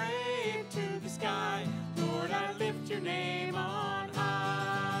 from the grave to the sky, Lord, I lift your name on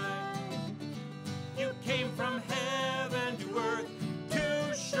high. You came from heaven to earth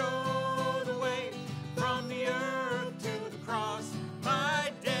to show the way, from the earth to the cross,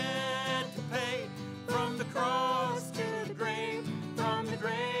 my debt to pay. From the cross to the grave, from the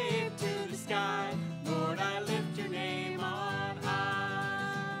grave to the sky, Lord, I lift your name on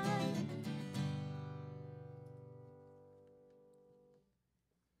high.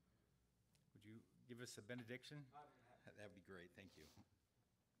 give us a benediction? That would be great. Thank you.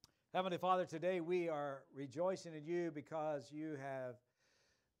 Heavenly Father, today we are rejoicing in you because you have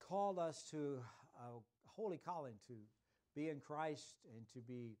called us to a holy calling to be in Christ and to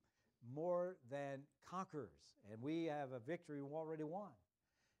be more than conquerors. And we have a victory we already won.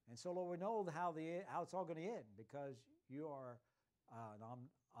 And so, Lord, we know how it's all going to end because you are an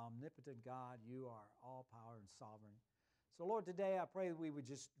omnipotent God. You are all power and sovereign. So, Lord, today I pray that we would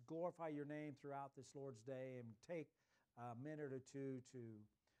just glorify your name throughout this Lord's Day and take a minute or two to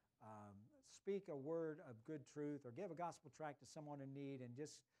speak a word of good truth or give a gospel tract to someone in need and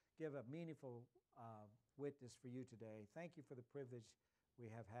just give a meaningful witness for you today. Thank you for the privilege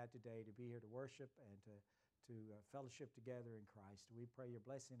we have had today to be here to worship and to fellowship together in Christ. We pray your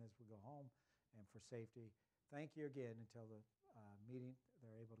blessing as we go home and for safety. Thank you again until the meeting.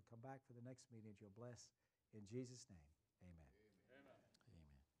 They're able to come back for the next meeting. You'll bless in Jesus' name.